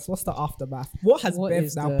 Talk to us. What's the aftermath? What has Bev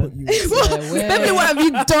now put you in? Baby, what have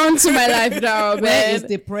you done to my life now, man? Where is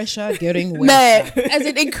the pressure getting worse? Man, as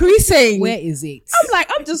it increasing. Where is it?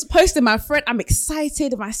 I'm just posting my friend. I'm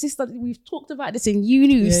excited. My sister, we've talked about this in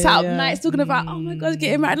uni. We've sat up nights talking about, oh my God,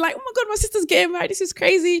 getting married. Like, oh my God, my sister's getting married. This is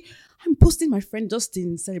crazy. I'm posting my friend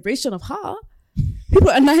Justin celebration of her. People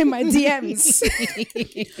are now in my DMs.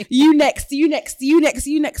 You next.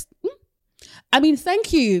 I mean,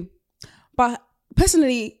 thank you. But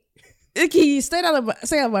personally, okay, stay out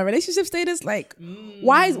of my relationship status. Like,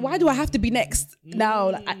 why do I have to be next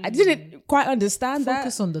now? Like, I didn't quite understand that.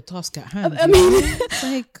 Focus on the task at hand. I mean,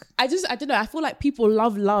 like, I don't know. I feel like people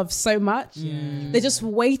love so much. They're just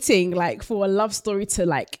waiting like for a love story to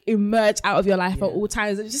like emerge out of your life at all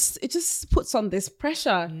times. It just puts on this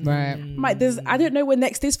pressure. right. Like, I don't know where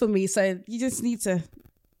next is for me. So you just need to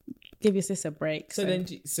give your sister a break. So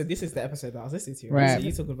this is the episode that I was listening to. Right. So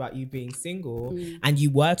you talking about you being single, and you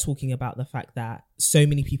were talking about the fact that so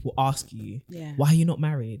many people ask you, why are you not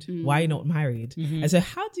married? Why are you not married? And so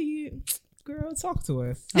how do you, girl, talk to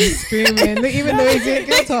us? I'm screaming. Even though he's a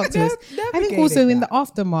girl, talk to us. I think also in the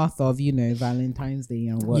aftermath of, Valentine's Day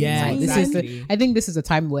and what. Exactly. I think this is a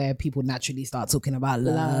time where people naturally start talking about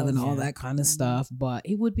love and all that kind of stuff. But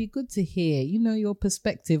it would be good to hear, your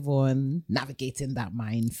perspective on navigating that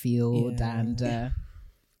minefield and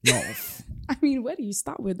love. I mean, where do you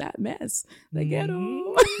start with that mess? The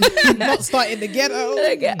ghetto. Not start in the ghetto.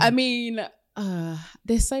 I mean,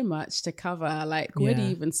 there's so much to cover. Like, where do you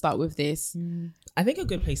even start with this? I think a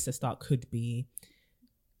good place to start could be,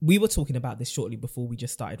 we were talking about this shortly before we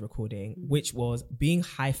just started recording, which was being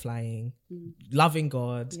high flying, loving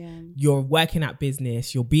God, you're working at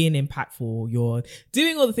business, you're being impactful, you're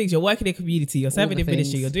doing all the things, you're working in community, you're serving in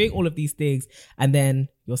ministry, you're doing all of these things, and then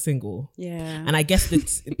you're single. Yeah. And I guess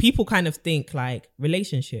that people kind of think like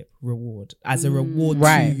relationship reward as a reward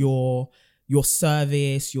to your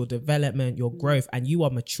service, your development, your growth, and you are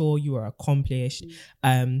mature, you are accomplished.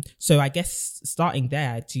 So I guess starting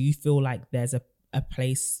there, do you feel like there's a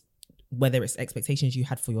place, whether it's expectations you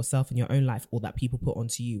had for yourself in your own life or that people put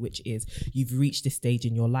onto you, which is you've reached this stage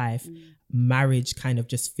in your life, marriage kind of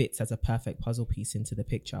just fits as a perfect puzzle piece into the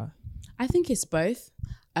picture? I think it's both.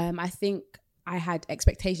 I think I had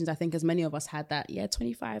expectations, I think as many of us had, that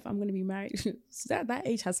 25, I'm going to be married. So that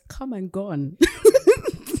age has come and gone.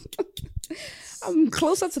 I'm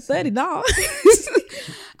closer to 30 now.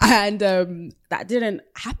 And that didn't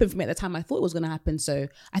happen for me at the time I thought it was going to happen. So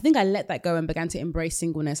I think I let that go and began to embrace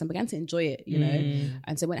singleness and began to enjoy it,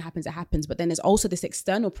 And so when it happens, it happens. But then there's also this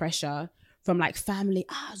external pressure from like family.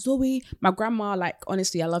 Zoe, my grandma, like,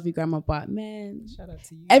 honestly, I love you, grandma, but man, shout out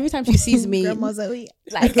to you. Every time she sees me, Grandma Zoe,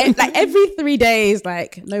 like every 3 days,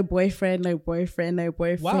 like no boyfriend.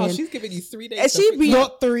 Wow, she's giving you 3 days. And she be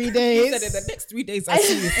not 3 days. She said in the next 3 days I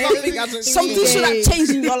see you. something should have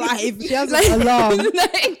changed in your life. She has an alarm.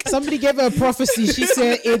 Somebody gave her a prophecy. She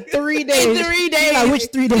said in 3 days. In 3 days. Like, which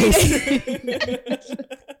 3 days?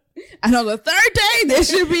 And on the third day, there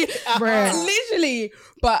should be literally.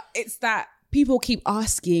 But it's that people keep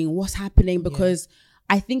asking what's happening, because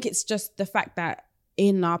I think it's just the fact that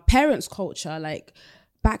in our parents' culture, like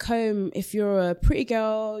back home, if you're a pretty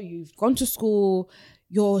girl, you've gone to school,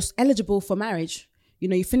 you're eligible for marriage.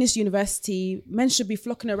 You finish university, men should be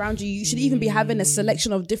flocking around you. You should even be having a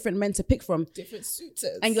selection of different men to pick from. Different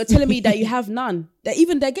suitors. And you're telling me that you have none.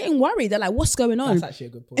 They're getting worried. They're like, what's going on? That's actually a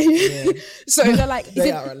good point. Yeah. So they're like,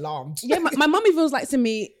 they are alarmed. Yeah, my mum even was like to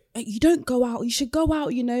me, you don't go out. You should go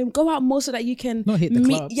out, go out more so that you can not hit the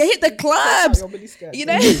clubs. Yeah, hit the clubs.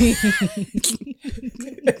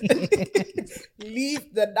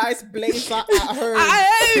 Leave the nice blazer at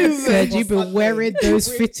home. Said you've been wearing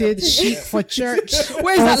those fitted chic for church.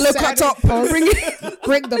 Where's that low crop top?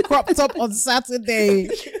 Bring the crop top on Saturday,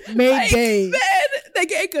 May Day. Man, they're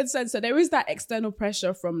getting concerned. So there is that external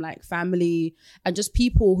pressure from like family and just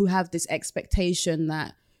people who have this expectation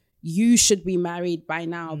that you should be married by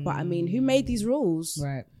now. But I mean, who made these rules?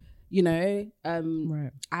 Right.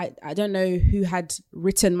 Right. I don't know who had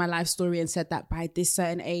written my life story and said that by this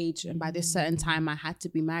certain age and by this certain time I had to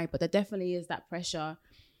be married. But there definitely is that pressure.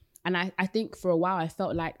 And I think for a while I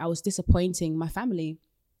felt like I was disappointing my family.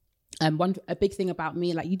 A big thing about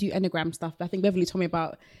me, like you do Enneagram stuff. I think Beverly told me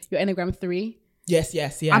about your Enneagram 3. Yes,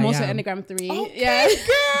 yeah. I'm also Enneagram 3. Okay, yeah.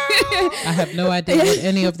 I have no idea what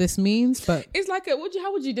any of this means, but It's like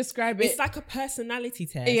how would you describe it? It's like a personality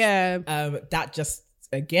test. Yeah. That just,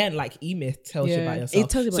 again, like E-Myth tells you about yourself. It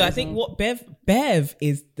tells you about so I yourself. think what Bev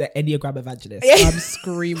is the Enneagram evangelist. I'm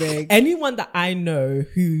screaming. Anyone that I know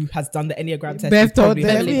who has done the Enneagram test, Bev is probably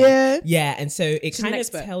told them, Bev. yeah. And so it She's an kind of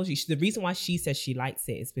expert. tells you, the reason why she says she likes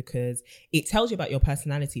it is because it tells you about your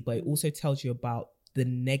personality, but it also tells you about the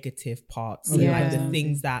negative parts, Yeah. like the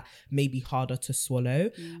things that may be harder to swallow.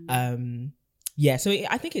 So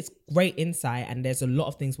I think it's great insight, and there's a lot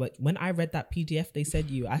of things. When I read that PDF they said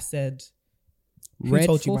I said, who Red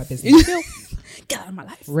told you for my business? Get out of my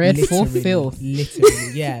life. Red for Literally, filth.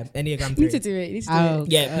 Literally, yeah. Enneagram 3. You need to do it. You need to do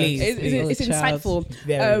it. Yeah, please. It's insightful.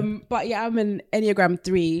 Very. But yeah, I'm an Enneagram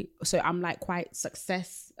 3, so I'm like quite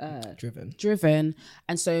success driven,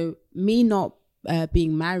 and so me not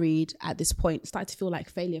being married at this point started to feel like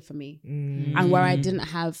failure for me. And where I didn't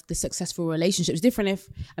have the successful relationships. Different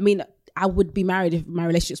I would be married if my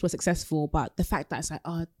relationships were successful, but the fact that it's like,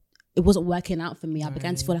 it wasn't working out for me. I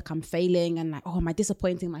began to feel like I'm failing and like, am I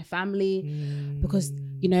disappointing my family? Because,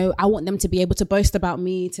 I want them to be able to boast about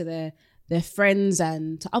me to their friends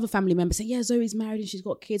and to other family members. Say, yeah, Zoe's married and she's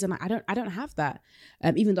got kids. And I don't have that.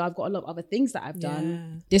 Even though I've got a lot of other things that I've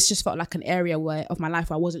done, this just felt like an area of my life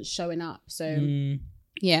where I wasn't showing up. So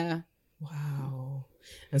yeah. Wow.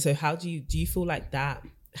 And so how do you feel like that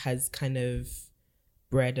has kind of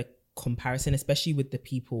bred a comparison, especially with the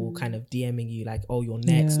people kind of DMing you like, oh, you're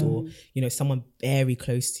next, or someone very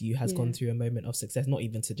close to you has gone through a moment of success, not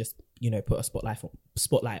even to just put a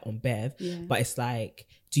spotlight on Bev, but it's like,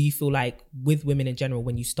 do you feel like with women in general,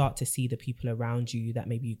 when you start to see the people around you that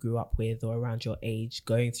maybe you grew up with or around your age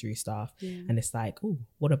going through stuff, and it's like, oh,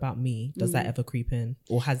 what about me? Does that ever creep in,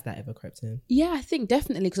 or has that ever crept in? Yeah, I think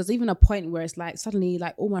definitely, because there's even a point where it's like suddenly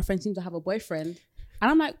like all my friends seem to have a boyfriend. And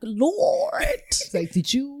I'm like, Lord. It's like,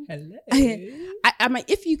 did you? Hello. I'm like,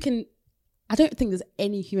 if you can, I don't think there's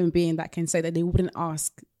any human being that can say that they wouldn't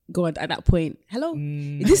ask God at that point, hello?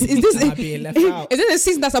 Is this Am I being left out? Is this a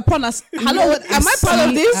season that's upon us? Hello, am I part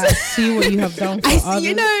of this? I see what you have done for I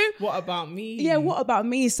others. see, What about me? Yeah, what about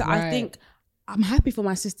me? So Right. I think I'm happy for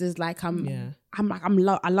my sisters. Like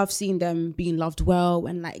I love seeing them being loved well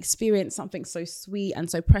and like experience something so sweet and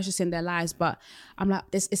so precious in their lives. But I'm like,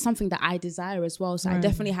 this is something that I desire as well. So I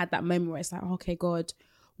definitely had that moment where it's like, okay, God,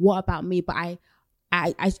 what about me? But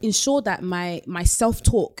I ensure that my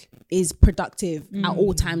self-talk is productive at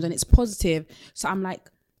all times and it's positive. So I'm like,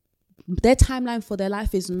 their timeline for their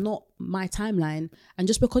life is not my timeline, and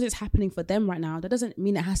just because it's happening for them right now, that doesn't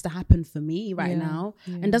mean it has to happen for me right now,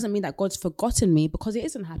 and doesn't mean that God's forgotten me because it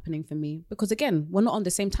isn't happening for me, because again, we're not on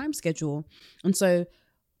the same time schedule. And so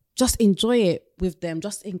just enjoy it with them,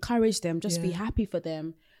 just encourage them, just be happy for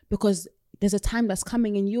them, because there's a time that's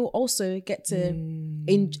coming and you'll also get to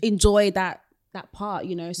enjoy that part,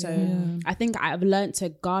 so I think I've learned to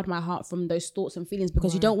guard my heart from those thoughts and feelings,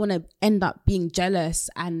 because you don't want to end up being jealous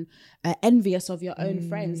and envious of your own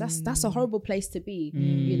friends. That's a horrible place to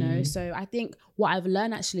be, so I think what I've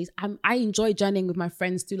learned actually is I enjoy journeying with my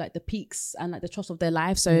friends through like the peaks and like the troughs of their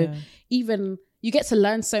life. So even you get to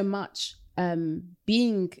learn so much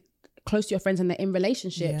being close to your friends and they're in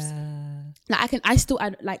relationships.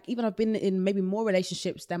 Like even I've been in maybe more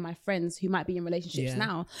relationships than my friends who might be in relationships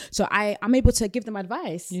now. So I'm able to give them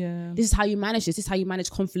advice. This is how you manage this. This is how you manage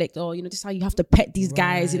conflict, or this is how you have to pet these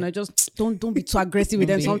guys. Just don't be too aggressive with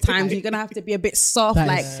them. Sometimes you're gonna have to be a bit soft, That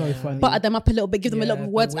like is so funny. butter them up a little bit, give them a little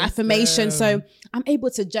words of affirmation. So wisdom. I'm able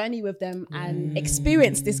to journey with them and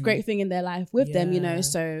experience this great thing in their life with them.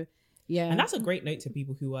 So. Yeah. And that's a great note to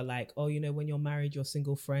people who are like, oh, when you're married, your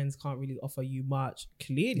single friends can't really offer you much.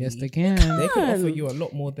 Clearly, Yes, they can. They can offer you a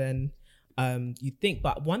lot more than you think.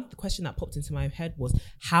 But one question that popped into my head was,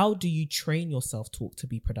 how do you train your self-talk to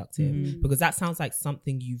be productive? Because that sounds like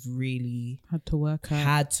something you've really Had to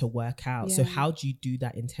work out. So how do you do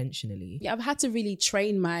that intentionally? Yeah, I've had to really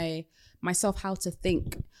train myself how to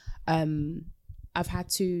think. I've had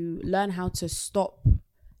to learn how to stop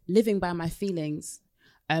living by my feelings.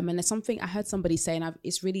 And there's something I heard somebody say, and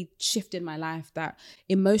it's really shifted my life, that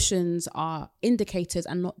emotions are indicators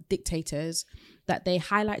and not dictators, that they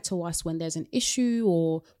highlight to us when there's an issue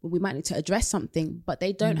or when we might need to address something, but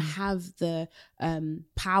they don't have the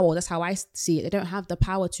power. That's how I see it. They don't have the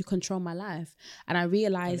power to control my life. And I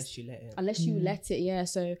realized, unless you let it. Yeah.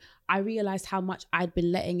 So I realized how much I'd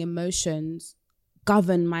been letting emotions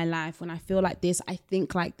govern my life. When I feel like this, I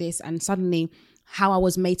think like this, and suddenly how I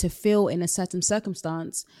was made to feel in a certain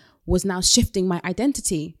circumstance was now shifting my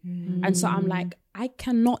identity. And so I'm like, I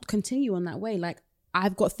cannot continue on that way. Like,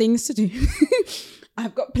 I've got things to do.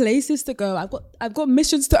 I've got places to go. I've got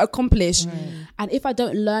missions to accomplish. And if I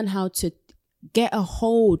don't learn how to get a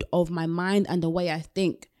hold of my mind and the way I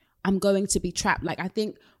think, I'm going to be trapped. Like, I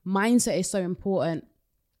think mindset is so important.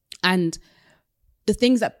 And the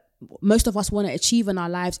things that most of us want to achieve in our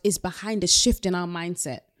lives is behind a shift in our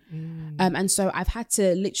mindset. And so I've had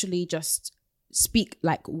to literally just speak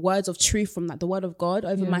like words of truth from like the word of God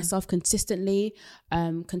over myself consistently,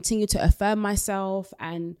 continue to affirm myself,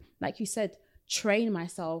 and like you said, train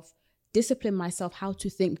myself, discipline myself how to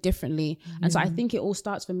think differently. And so I think it all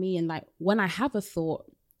starts for me. And like when I have a thought,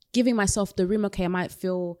 giving myself the room, okay, I might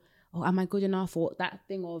feel, oh, am I good enough? Or that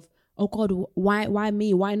thing of, oh God, why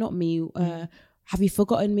me? Why not me? Have you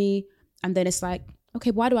forgotten me? And then it's like,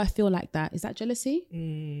 okay, why do I feel like that? Is that jealousy?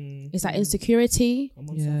 Is that insecurity?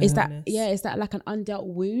 Is that like an undealt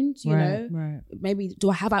wound? You know, maybe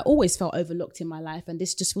have I always felt overlooked in my life, and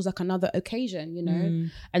this just feels like another occasion, you know?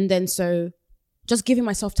 And then so just giving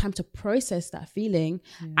myself time to process that feeling,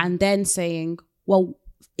 and then saying, well,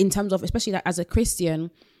 in terms of, especially like as a Christian,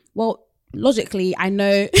 well, logically, I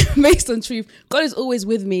know based on truth, God is always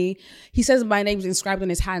with me. He says my name is inscribed on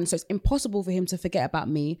his hand, so it's impossible for him to forget about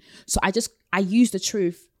me. So I use the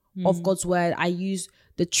truth of God's word. I use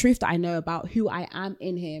the truth that I know about who I am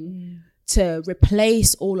in him to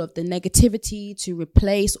replace all of the negativity, to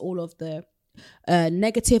replace all of the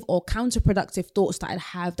negative or counterproductive thoughts that I'd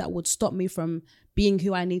have that would stop me from being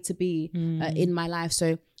who I need to be in my life.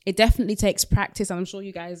 So it definitely takes practice, and I'm sure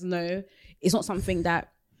you guys know it's not something that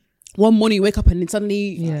one morning you wake up and then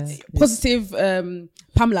suddenly positive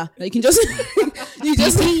Pamela. Like you can just you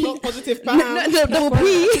just not positive Pamela.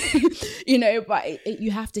 You know, but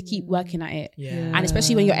you have to keep working at it. And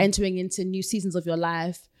especially when you're entering into new seasons of your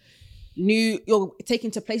life, you're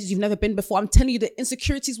taken to places you've never been before. I'm telling you, the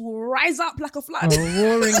insecurities will rise up like a flood. A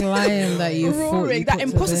roaring lion that you roaring. That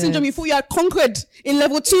imposter syndrome you thought you had conquered in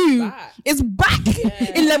level 2 is back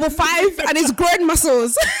in level 5, and it's growing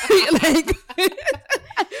muscles. Like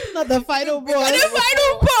not the final boss. The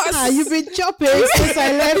final boss. You've been chopping since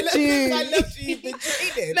I left you. You've been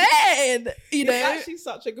training. Man, you know, it's actually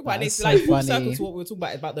such a good point. It's so like full funny. circle to what we were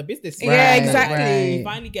talking about the business. Yeah, exactly. Right. You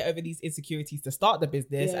finally get over these insecurities to start the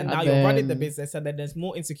business, and now you're running the business, and then there's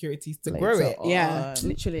more insecurities to grow it. Yeah,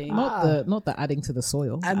 literally. Not the adding to the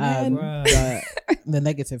soil, Amen. the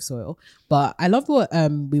negative soil. But I love what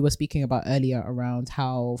we were speaking about earlier around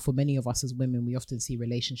how for many of us as women, we often see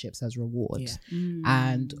relationships as rewards.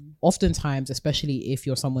 And oftentimes, especially if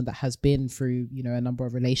you're someone that has been through, you know, a number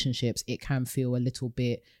of relationships, it can feel a little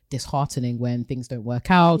bit disheartening when things don't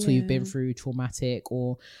work out, or you've been through traumatic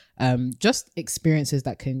or just experiences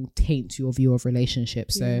that can taint your view of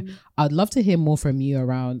relationships. So I'd love to hear more from you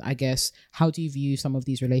around, I guess, how do you view some of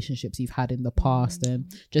these relationships you've had in the past,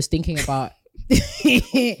 and just thinking about you know,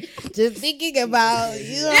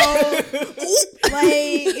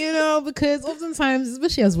 like, you know, because oftentimes,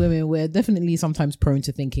 especially as women, we're definitely sometimes prone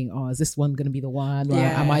to thinking, oh, is this one going to be the one? Right?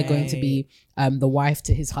 Am I going to be the wife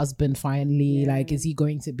to his husband finally? Like, is he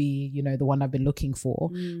going to be, you know, the one I've been looking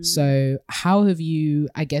for? So how have you,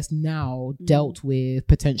 I guess, now dealt with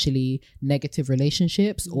potentially negative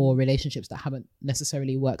relationships or relationships that haven't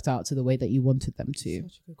necessarily worked out to the way that you wanted them to?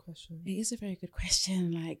 Such a good question. It is a very good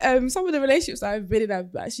question. Like some of the relationships that I've been in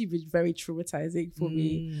have actually been very traumatizing for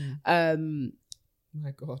me.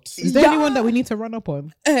 My God. Is there anyone that we need to run up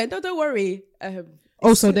on? No, don't worry.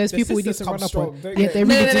 So there's people we need to run up on. Yeah, they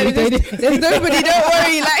really do. There's nobody. Don't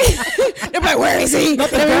worry. Like, they're like, where is he? Not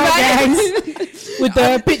the girl gangs with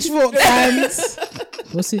the pitchfork hands.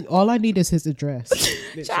 All I need is his address.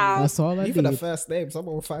 That's all I need. Even the first name,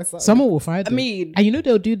 someone will find something. Someone will find it. I mean, and you know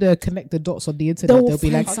they'll do the connect the dots on the internet. They'll be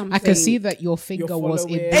like, something. I can see that your finger was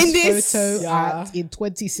in this photo in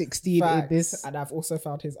 2016 Facts. in this. And I've also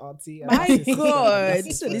found his auntie. My God,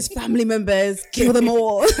 his family members, kill them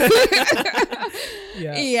all.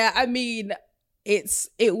 Yeah, I mean,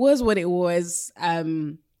 it was what it was.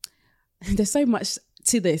 There's so much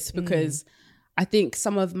to this because I think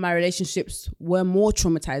some of my relationships were more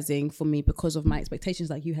traumatizing for me because of my expectations,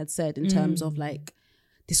 like you had said, in terms of like,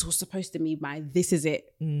 this was supposed to be my this is it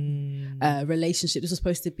relationship. This was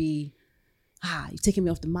supposed to be, you're taking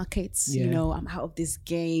me off the markets, you know, I'm out of this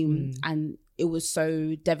game. And it was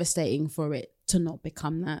so devastating for it to not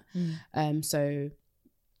become that. So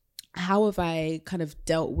how have I kind of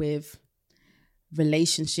dealt with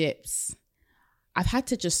relationships? I've had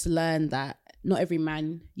to just learn that not every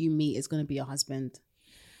man you meet is going to be your husband.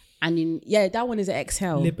 And that one is an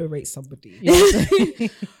exhale. Liberate somebody.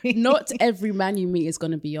 Not every man you meet is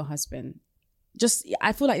going to be your husband.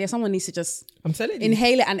 I feel like someone needs to just I'm telling you.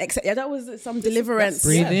 inhale it and exhale. Yeah, that was some deliverance.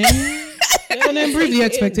 Breathe in. And then breathe the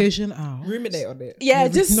expectation out. Ruminate on it. Yeah,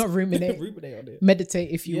 just not ruminate. Ruminate on it.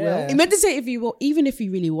 Meditate, if you will. meditate if you will, even if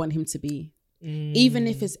you really want him to be. Even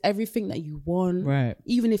if it's everything that you want. Right.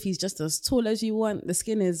 Even if he's just as tall as you want, the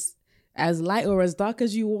skin is as light or as dark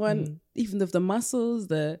as you want, even if the muscles,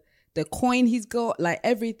 the coin he's got, like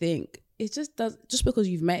everything. It just because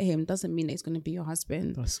you've met him doesn't mean that he's going to be your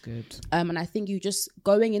husband. That's good. And I think you just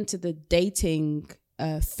going into the dating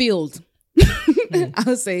field, I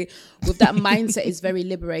would say, with that mindset is very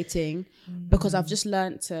liberating because I've just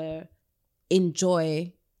learned to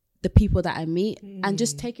enjoy the people that I meet and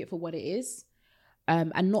just take it for what it is,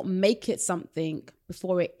 and not make it something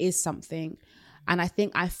before it is something. And I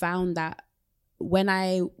think I found that when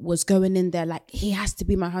I was going in there like, he has to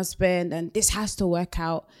be my husband and this has to work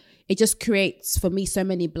out, it just creates for me so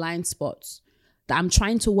many blind spots that I'm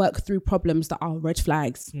trying to work through problems that are red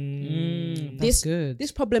flags. That's good.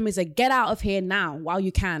 This problem is a get out of here now while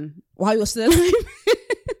you can, while you're still alive,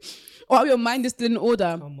 while your mind is still in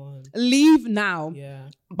order. Come on. Leave now. Yeah.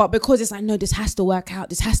 But because it's like, no, this has to work out.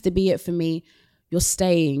 This has to be it for me. You're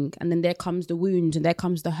staying. And then there comes the wound and there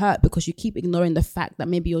comes the hurt because you keep ignoring the fact that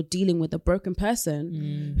maybe you're dealing with a broken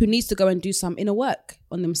person who needs to go and do some inner work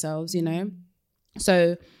on themselves, you know?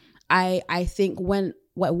 So I think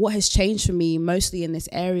what has changed for me mostly in this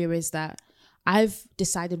area is that I've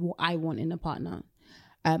decided what I want in a partner.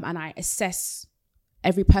 And I assess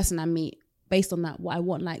every person I meet based on that, what I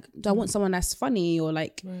want. Like, do I want someone that's funny or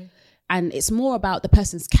like, and it's more about the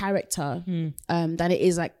person's character than it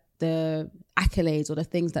is like the accolades or the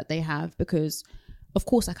things that they have, because of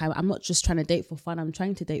course, like I'm not just trying to date for fun. I'm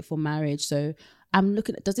trying to date for marriage. So I'm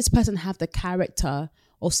looking at, does this person have the character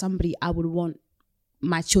of somebody I would want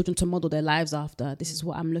my children to model their lives after? This is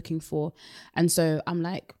what I'm looking for. And so I'm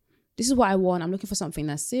like, this is what I want. I'm looking for something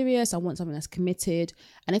that's serious. I want something that's committed.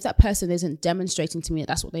 And if that person isn't demonstrating to me that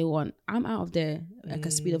that's what they want, I'm out of there like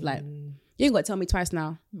a speed of light. You ain't got to tell me twice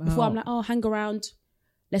now. Before I'm like, oh, hang around.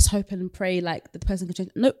 Let's hope and pray like the person can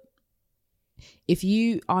change. Nope. If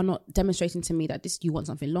you are not demonstrating to me that you want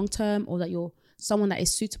something long term or that you're someone that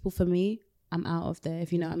is suitable for me, I'm out of there,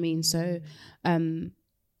 if you know what I mean. So, and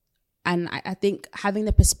I think having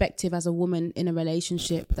the perspective as a woman in a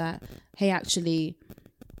relationship that, hey, actually,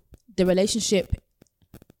 the relationship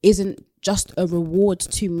isn't just a reward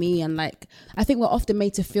to me. And like, I think we're often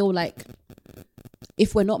made to feel like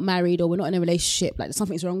if we're not married or we're not in a relationship, like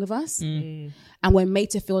something's wrong with us. And we're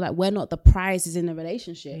made to feel like we're not the prizes in the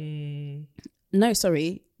relationship. No,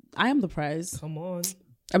 sorry. I am the prize. Come on.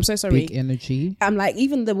 I'm so sorry. Big energy. I'm like,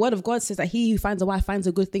 even the word of God says that he who finds a wife finds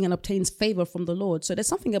a good thing and obtains favor from the Lord. So there's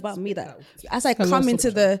something about me that as I come into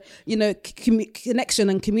the, connection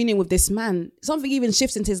and communion with this man, something even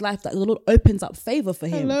shifts into his life that the Lord opens up favor for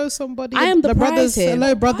him. Hello, somebody. I am the prize brothers. here.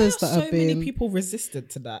 Hello, brothers that so have been. many people resisted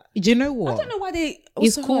to that. Do you know what? I don't know why they.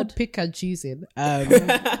 It's called pick and choosing.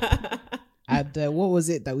 And what was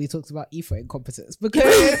it that we talked about? E for incompetence. Because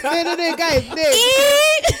no, guys,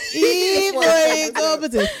 E for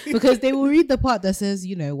incompetence. Because they will read the part that says,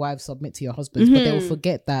 wives submit to your husbands, but they will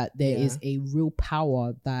forget that there is a real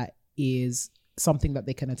power that is something that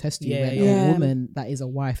they can attest to when a woman that is a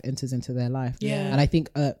wife enters into their life. And I think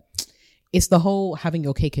it's the whole having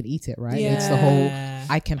your cake and eat it, right? It's the whole,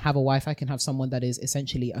 I can have a wife, I can have someone that is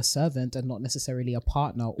essentially a servant and not necessarily a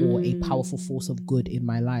partner or a powerful force of good in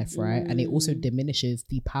my life, right? And it also diminishes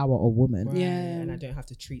the power of woman. Right. And I don't have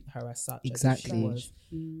to treat her as such. Exactly. As if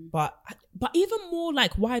she was. But even more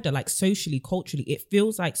like wider, like socially, culturally, it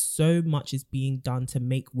feels like so much is being done to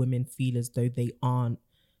make women feel as though they aren't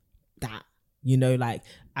that. Like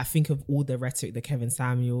I think of all the rhetoric, the Kevin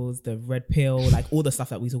Samuels, the red pill, like all the stuff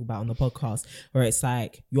that we talk about on the podcast, where it's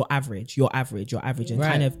like you're average, and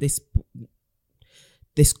kind of this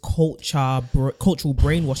cultural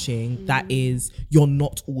brainwashing that is you're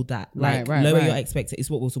not all that. Like lower your expectations.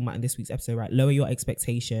 It's what we're talking about in this week's episode, right? Lower your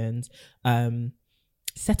expectations,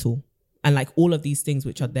 settle, and like all of these things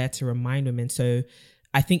which are there to remind women. So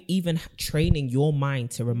I think even training your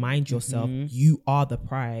mind to remind yourself you are the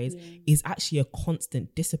prize is actually a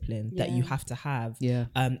constant discipline that you have to have.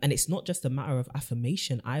 And it's not just a matter of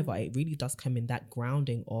affirmation either. It really does come in that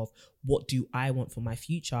grounding of what do I want for my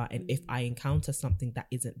future? And if I encounter something that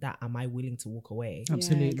isn't that, am I willing to walk away?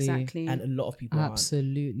 Absolutely. Exactly. And a lot of people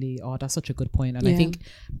absolutely aren't. Oh, that's such a good point. And I think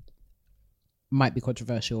might be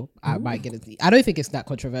controversial. I might get it. I don't think it's that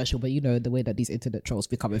controversial, but the way that these internet trolls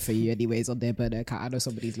be coming for you anyways on their burner account. I know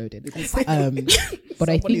somebody's loaded. But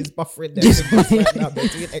I think buffering their right now. They're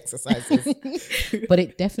doing exercises. But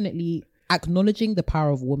it definitely acknowledging the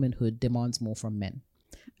power of womanhood demands more from men.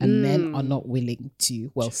 And men are not willing to,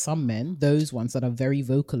 some men, those ones that are very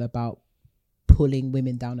vocal about pulling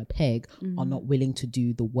women down a peg are not willing to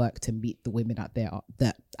do the work to meet the women at their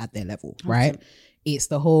level, right? It's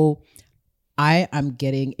the whole, I am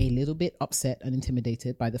getting a little bit upset and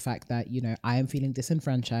intimidated by the fact that, you know, I am feeling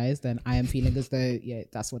disenfranchised, and I am feeling as though, yeah,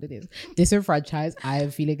 that's what it is. Disenfranchised. I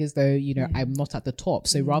am feeling as though, you know, I'm not at the top.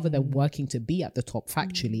 So rather than working to be at the top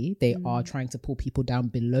factually, they are trying to pull people down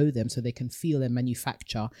below them so they can feel and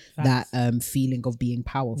manufacture that feeling of being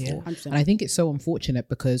powerful. Yeah. And I think it's so unfortunate,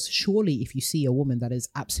 because surely if you see a woman that is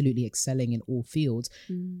absolutely excelling in all fields,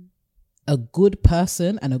 a good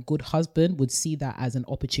person and a good husband would see that as an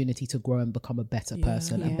opportunity to grow and become a better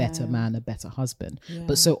person, a better man, a better husband.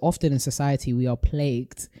 But so often in society, we are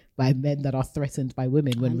plagued by men that are threatened by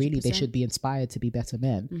women, when 100%. Really they should be inspired to be better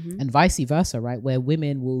men, and vice versa, right? Where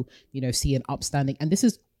women will, you know, see an upstanding, and this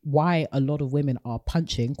is why a lot of women are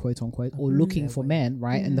punching, quote unquote, or looking for men,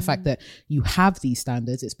 right? And the fact that you have these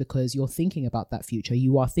standards, it's because you're thinking about that future.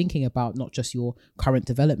 You are thinking about not just your current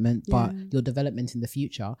development, but your development in the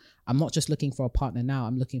future. I'm not just looking for a partner now,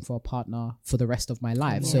 I'm looking for a partner for the rest of my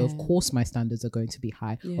life. So of course my standards are going to be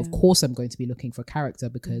high. Of course I'm going to be looking for character,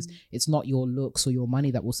 because it's not your looks or your money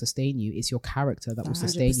that will sustain you, it's your character that will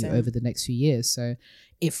sustain 100%. You over the next few years. So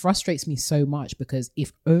it frustrates me so much, because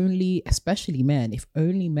if only, especially men, if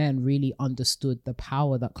only men really understood the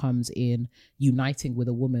power that comes in uniting with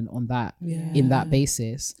a woman on that, in that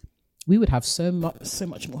basis, we would have so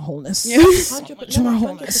much more wholeness.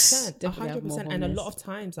 100%. And a lot of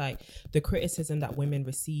times, like, the criticism that women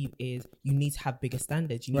receive is, you need to have bigger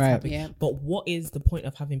standards. You need to have but what is the point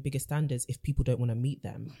of having bigger standards if people don't want to meet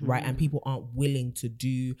them, right? And people aren't willing to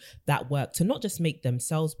do that work to not just make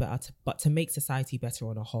themselves better, but to make society better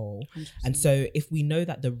on a whole. 100%. And so if we know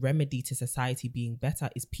that the remedy to society being better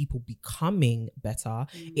is people becoming better,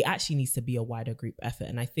 it actually needs to be a wider group effort.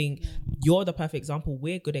 And I think you're the perfect example.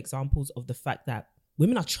 We're good examples of the fact that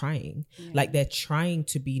women are trying, like, they're trying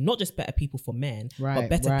to be not just better people for men, but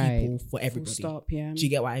better people for everybody. Do you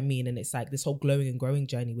get what I mean? And it's like this whole glowing and growing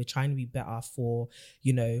journey. We're trying to be better for,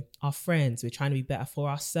 you know, our friends. We're trying to be better for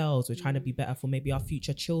ourselves. We're trying to be better for maybe our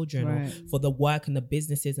future children, or for the work and the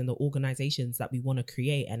businesses and the organizations that we want to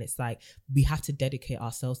create. And it's like, we have to dedicate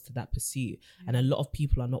ourselves to that pursuit. And a lot of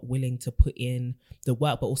people are not willing to put in the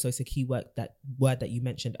work, but also it's a key word that you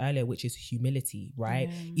mentioned earlier, which is humility, right?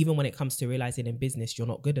 Even when it comes to realizing in business, you're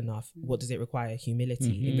not good enough. What does it require?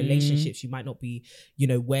 Humility. In relationships, you might not be, you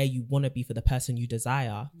know, where you want to be for the person you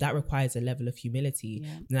desire. That requires a level of humility.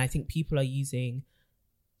 And I think people are using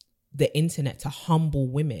the internet to humble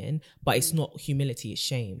women, but it's not humility, it's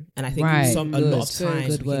shame. And I think a lot of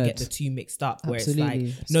times we can get the two mixed up, where it's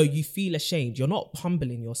like, no, you feel ashamed. You're not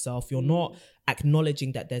humbling yourself. You're not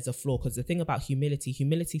acknowledging that there's a flaw. Because the thing about humility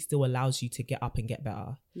still allows you to get up and get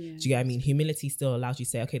better. Do you get what I mean? Humility still allows you to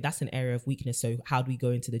say, okay, that's an area of weakness, so how do we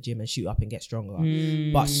go into the gym and shoot up and get stronger?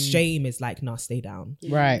 But shame is like, nah, stay down.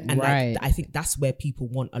 And like, I think that's where people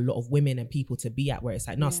want a lot of women and people to be at, where it's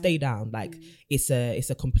like, nah, stay down. Like, it's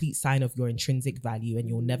a complete sign of your intrinsic value, and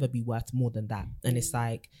you'll never be worth more than that. And it's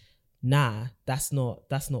like, nah, that's not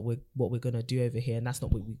what we're gonna do over here, and that's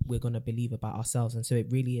not what we're gonna believe about ourselves. And so it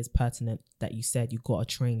really is pertinent that you said you've got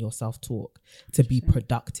to train your self-talk to be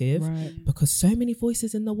productive, because so many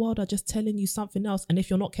voices in the world are just telling you something else, and if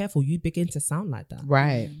you're not careful, you begin to sound like that.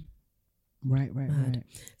 Right.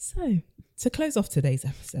 So to close off today's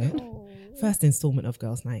episode, first installment of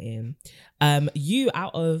Girls Night In, you,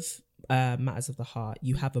 out of Matters of the Heart,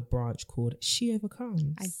 you have a branch called She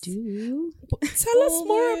Overcomes. I do. Tell us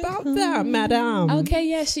more about that, madam. Okay,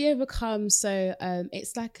 yeah, She Overcomes. So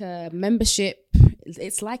it's like a membership.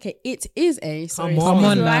 It is a. Come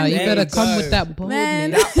on now, you better come with that boldness.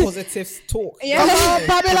 Man. That positive talk. Yeah. Come on,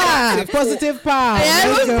 Pamela. Positive power.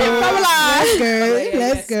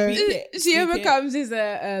 Let's go. She Overcomes is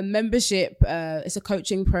a membership. It's a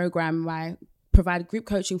coaching program where I provide group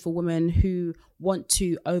coaching for women who want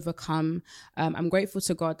to overcome. I'm grateful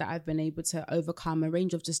to God that I've been able to overcome a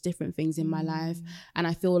range of just different things in my life. And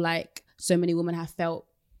I feel like so many women have felt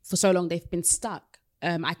for so long they've been stuck.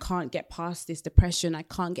 I can't get past this depression. I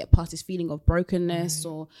can't get past this feeling of brokenness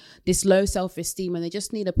or this low self-esteem. And they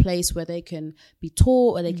just need a place where they can be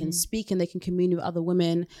taught, where they can speak and they can commune with other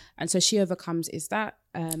women. And so She Overcomes is that.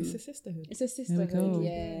 It's a sisterhood. It's a sisterhood.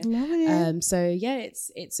 Yeah. Love it. So yeah,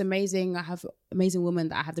 it's amazing. I have amazing women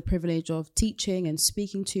that I have the privilege of teaching and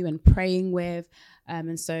speaking to and praying with.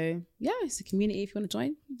 And so yeah, it's a community if you want to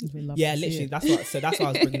join. Yeah, literally. That's why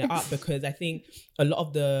I was bringing it up, because I think a lot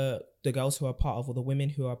of the girls who are part of, or the women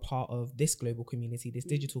who are part of this global community, this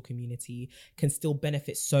digital community, can still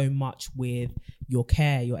benefit so much with your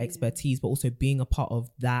care, your expertise, but also being a part of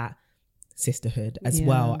that sisterhood as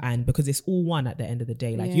well, and because it's all one at the end of the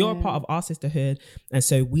day. Like you're a part of our sisterhood, and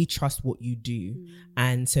so we trust what you do.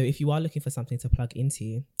 And so if you are looking for something to plug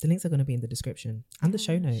into, the links are going to be in the description and the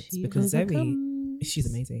show notes, because Zoe, she's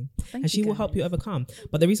amazing. And she will help you overcome.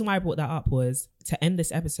 But the reason why I brought that up was to end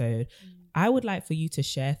this episode, I would like for you to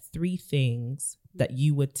share 3 things that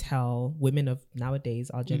you would tell women of nowadays,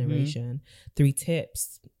 our generation, 3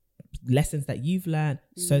 tips, lessons that you've learned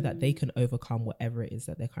so that they can overcome whatever it is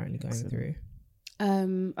that they're currently going through.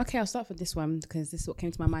 Okay, I'll start with this one because this is what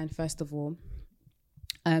came to my mind first of all.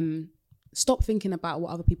 Stop thinking about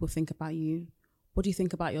what other people think about you. What do you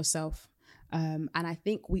think about yourself? And I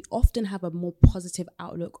think we often have a more positive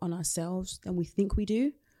outlook on ourselves than we think we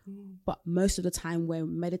do. But most of the time we're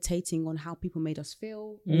meditating on how people made us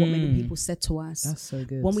feel or what maybe people said to us. That's so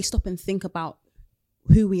good. When we stop and think about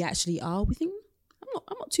who we actually are, we think,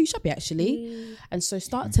 I'm not too shabby actually. And so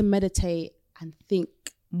start to meditate and think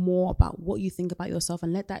more about what you think about yourself,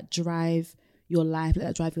 and let that drive your life, let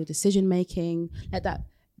that drive your decision making, let that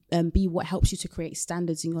be what helps you to create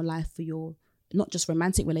standards in your life for your not just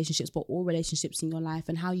romantic relationships, but all relationships in your life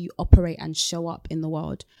and how you operate and show up in the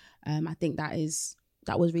world. I think that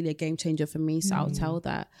was really a game changer for me. So I'll tell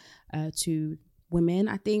that to women.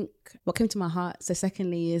 I think what came to my heart, so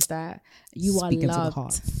secondly, is that you Speaking are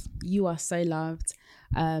loved. You are so loved.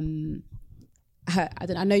 I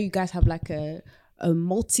know you guys have like a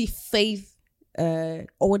multi-faith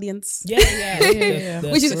audience,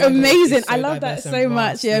 which is amazing. I love that so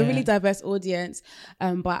much. Really diverse audience.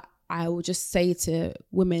 But I will just say to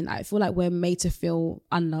women, I feel like we're made to feel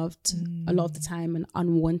unloved a lot of the time and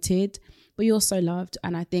unwanted, but you're so loved.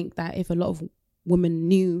 And I think that if a lot of women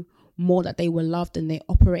knew more that they were loved and they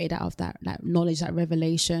operated out of that knowledge, that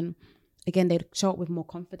revelation, again, they'd show up with more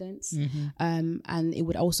confidence. And it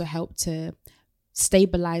would also help to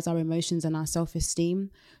stabilize our emotions and our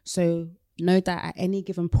self-esteem. So know that at any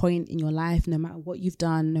given point in your life, no matter what you've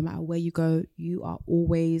done, no matter where you go, you are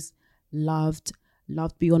always loved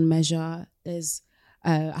beyond measure.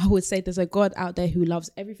 I would say there's a God out there who loves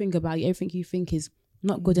everything about you, everything you think is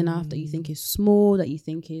not good enough, that you think is small, that you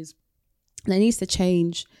think is, that needs to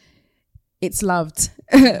change. It's loved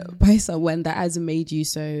by someone that has made you.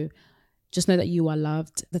 So just know that you are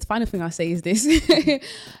loved. The final thing I'll say is this.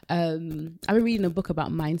 I've been reading a book about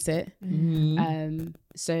mindset.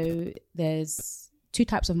 So there's 2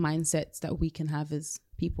 types of mindsets that we can have as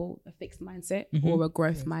people: a fixed mindset or a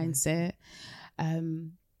growth mindset.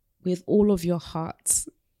 With all of your heart,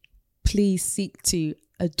 please seek to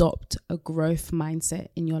adopt a growth mindset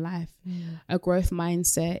in your life. A growth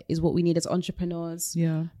mindset is what we need as entrepreneurs,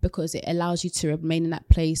 because it allows you to remain in that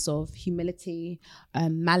place of humility,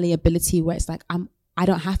 malleability, where it's like, I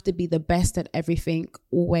don't have to be the best at everything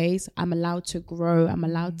always. I'm allowed to grow. I'm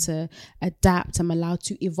allowed to adapt. I'm allowed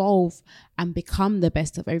to evolve and become the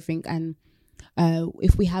best of everything. And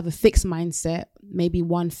if we have a fixed mindset, maybe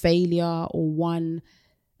one failure or one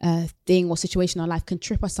thing or situation in our life can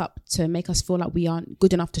trip us up to make us feel like we aren't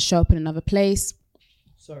good enough to show up in another place.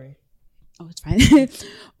 Sorry. Oh, it's fine.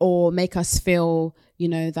 Or make us feel,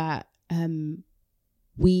 that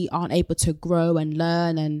we aren't able to grow and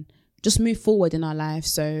learn and just move forward in our life.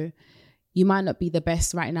 So you might not be the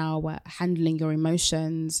best right now at handling your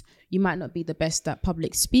emotions. You might not be the best at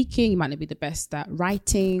public speaking. You might not be the best at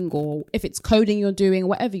writing, or if it's coding you're doing,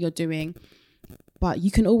 whatever you're doing. But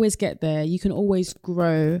you can always get there. You can always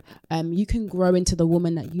grow. You can grow into the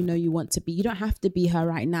woman that you want to be. You don't have to be her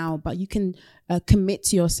right now, but you can commit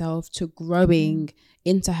to yourself to growing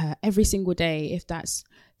into her every single day. If that's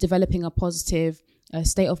developing a positive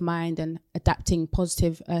state of mind and adapting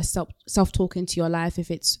positive self-talk into your life,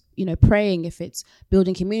 if it's praying, if it's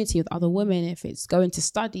building community with other women, if it's going to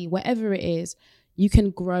study, whatever it is, you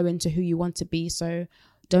can grow into who you want to be. So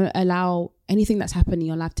don't allow anything that's happened in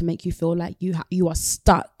your life to make you feel like you are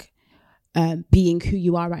stuck being who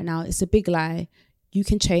you are right now. It's a big lie. You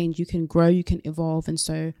can change, you can grow, you can evolve. And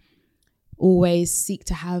so always seek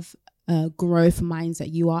to have a growth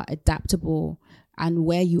mindset. You are adaptable, and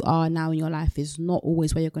where you are now in your life is not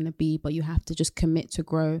always where you're going to be, but you have to just commit to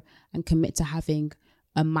grow and commit to having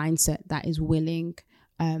a mindset that is willing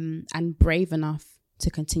and brave enough to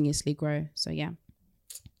continuously grow. So yeah.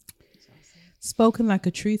 Spoken like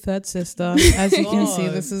a true third sister. As you can see,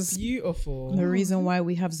 this is beautiful. The reason why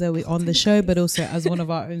we have Zoe on the show, but also as one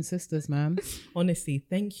of our own sisters, man. Honestly,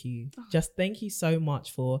 thank you. Just thank you so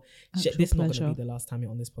much for... This is not going to be the last time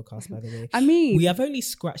you're on this podcast, by the way. I mean... We have only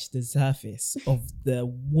scratched the surface of the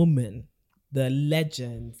woman the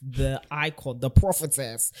legend, the icon, the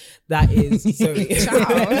prophetess that is Zoe.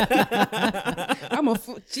 I'm a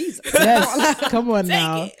Jesus. Yes, come on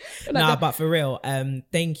now. Nah, but for real,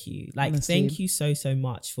 thank you. Like, Honestly. thank you so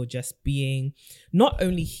much for just being not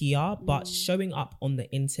only here, but showing up on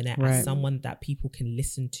the internet as someone that people can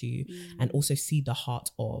listen to and also see the heart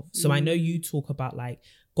of. So I know you talk about like,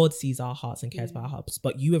 God sees our hearts and cares about our hearts,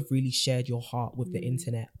 but you have really shared your heart with the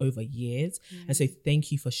internet over years. And so thank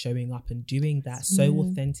you for showing up and doing that so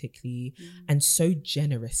authentically and so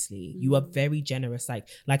generously. You are very generous.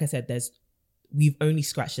 Like I said, we've only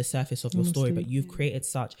scratched the surface of your story, but you've created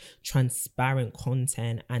such transparent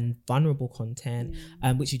content and vulnerable content,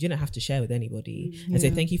 which you didn't have to share with anybody. And so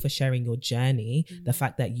thank you for sharing your journey. The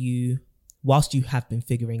fact that whilst you have been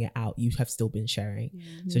figuring it out, you have still been sharing.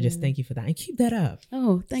 So just thank you for that and keep that up.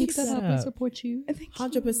 Oh, thanks. Keep that up and support you.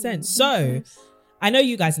 100%. So I know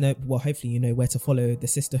you guys know, well, hopefully you know where to follow the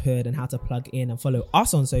sisterhood and how to plug in and follow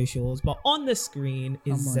us on socials, but on the screen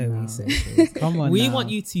is Zoe's socials. We want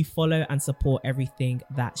you to follow and support everything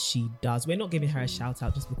that she does. We're not giving her a shout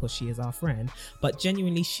out just because she is our friend, but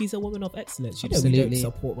genuinely she's a woman of excellence. You know, we don't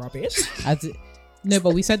support rubbish. No,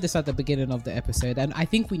 but we said this at the beginning of the episode, and I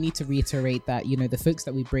think we need to reiterate that, you know, the folks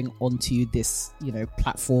that we bring onto this, you know,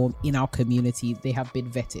 platform in our community, they have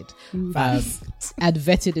been vetted. And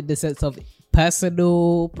vetted in the sense of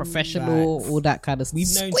personal, professional, all that kind of stuff.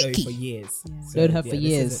 We've known Zoe for years. Known her for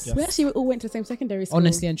years. We actually all went to the same secondary school.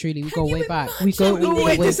 Honestly and truly, we go way back. We go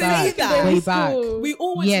way back. We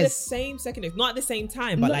all went to the same secondary, not at the same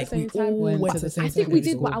time, but like we all went to the same secondary. I think we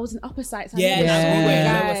did, but I was in upper sites. We were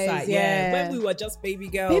lower side. When we were just baby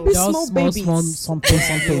girls. Small babies.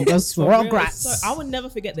 Something. Just rugrats. So I will never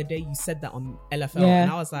forget the day you said that on LFL,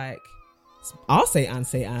 and I was like, I'll say Anne.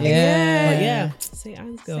 Yeah. St.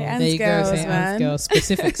 Anne's girls. There you go, St. Anne's girls.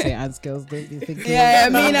 Specific St. Anne's girls. Don't be thinking. I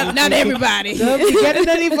mean, not everybody. Don't be getting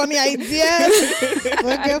any funny ideas.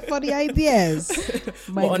 Don't get funny ideas.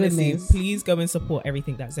 My honestly, goodness. please go and support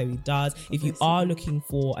everything that Zoe does. If you are looking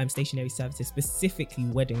for stationary services, specifically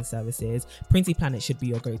wedding services, Princey Planet should be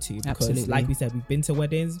your go-to. Because Absolutely. like we said, we've been to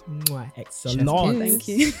weddings. Excellent. Thank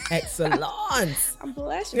you. Excellent. I'm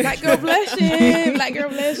blushing. Black girl blushing. Black girl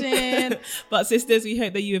blushing. But sisters, we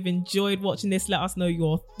hope that you have enjoyed watching this. Let us know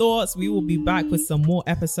your thoughts. We will be back with some more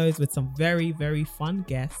episodes with some very, very fun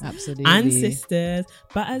guests. Absolutely. And sisters.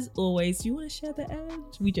 But as always, do you want to share the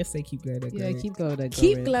end? We just say keep glowing. Yeah, keep going.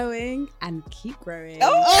 Keep glowing and keep growing.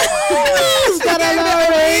 It's got a low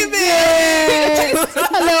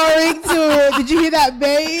ring to it. Did you hear that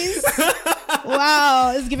bass?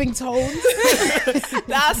 Wow, it's giving tones.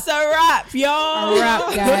 That's a wrap, y'all. A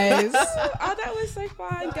wrap, guys. Oh, that was so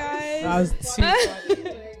fun, guys. That was too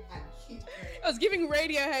funny. I was giving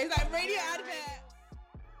radio haze, like radio advert.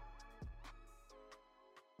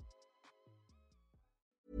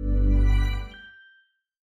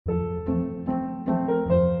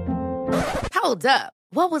 Hold up.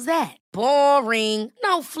 What was that? Boring.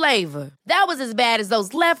 No flavor. That was as bad as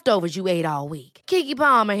those leftovers you ate all week. Keke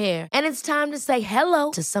Palmer here, and it's time to say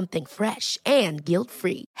hello to something fresh and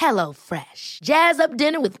guilt-free. Hello Fresh. Jazz up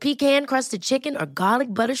dinner with pecan-crusted chicken or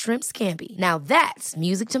garlic butter shrimp scampi. Now that's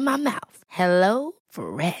music to my mouth. Hello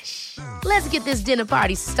Fresh. Let's get this dinner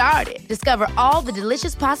party started. Discover all the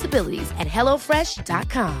delicious possibilities at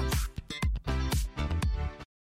HelloFresh.com.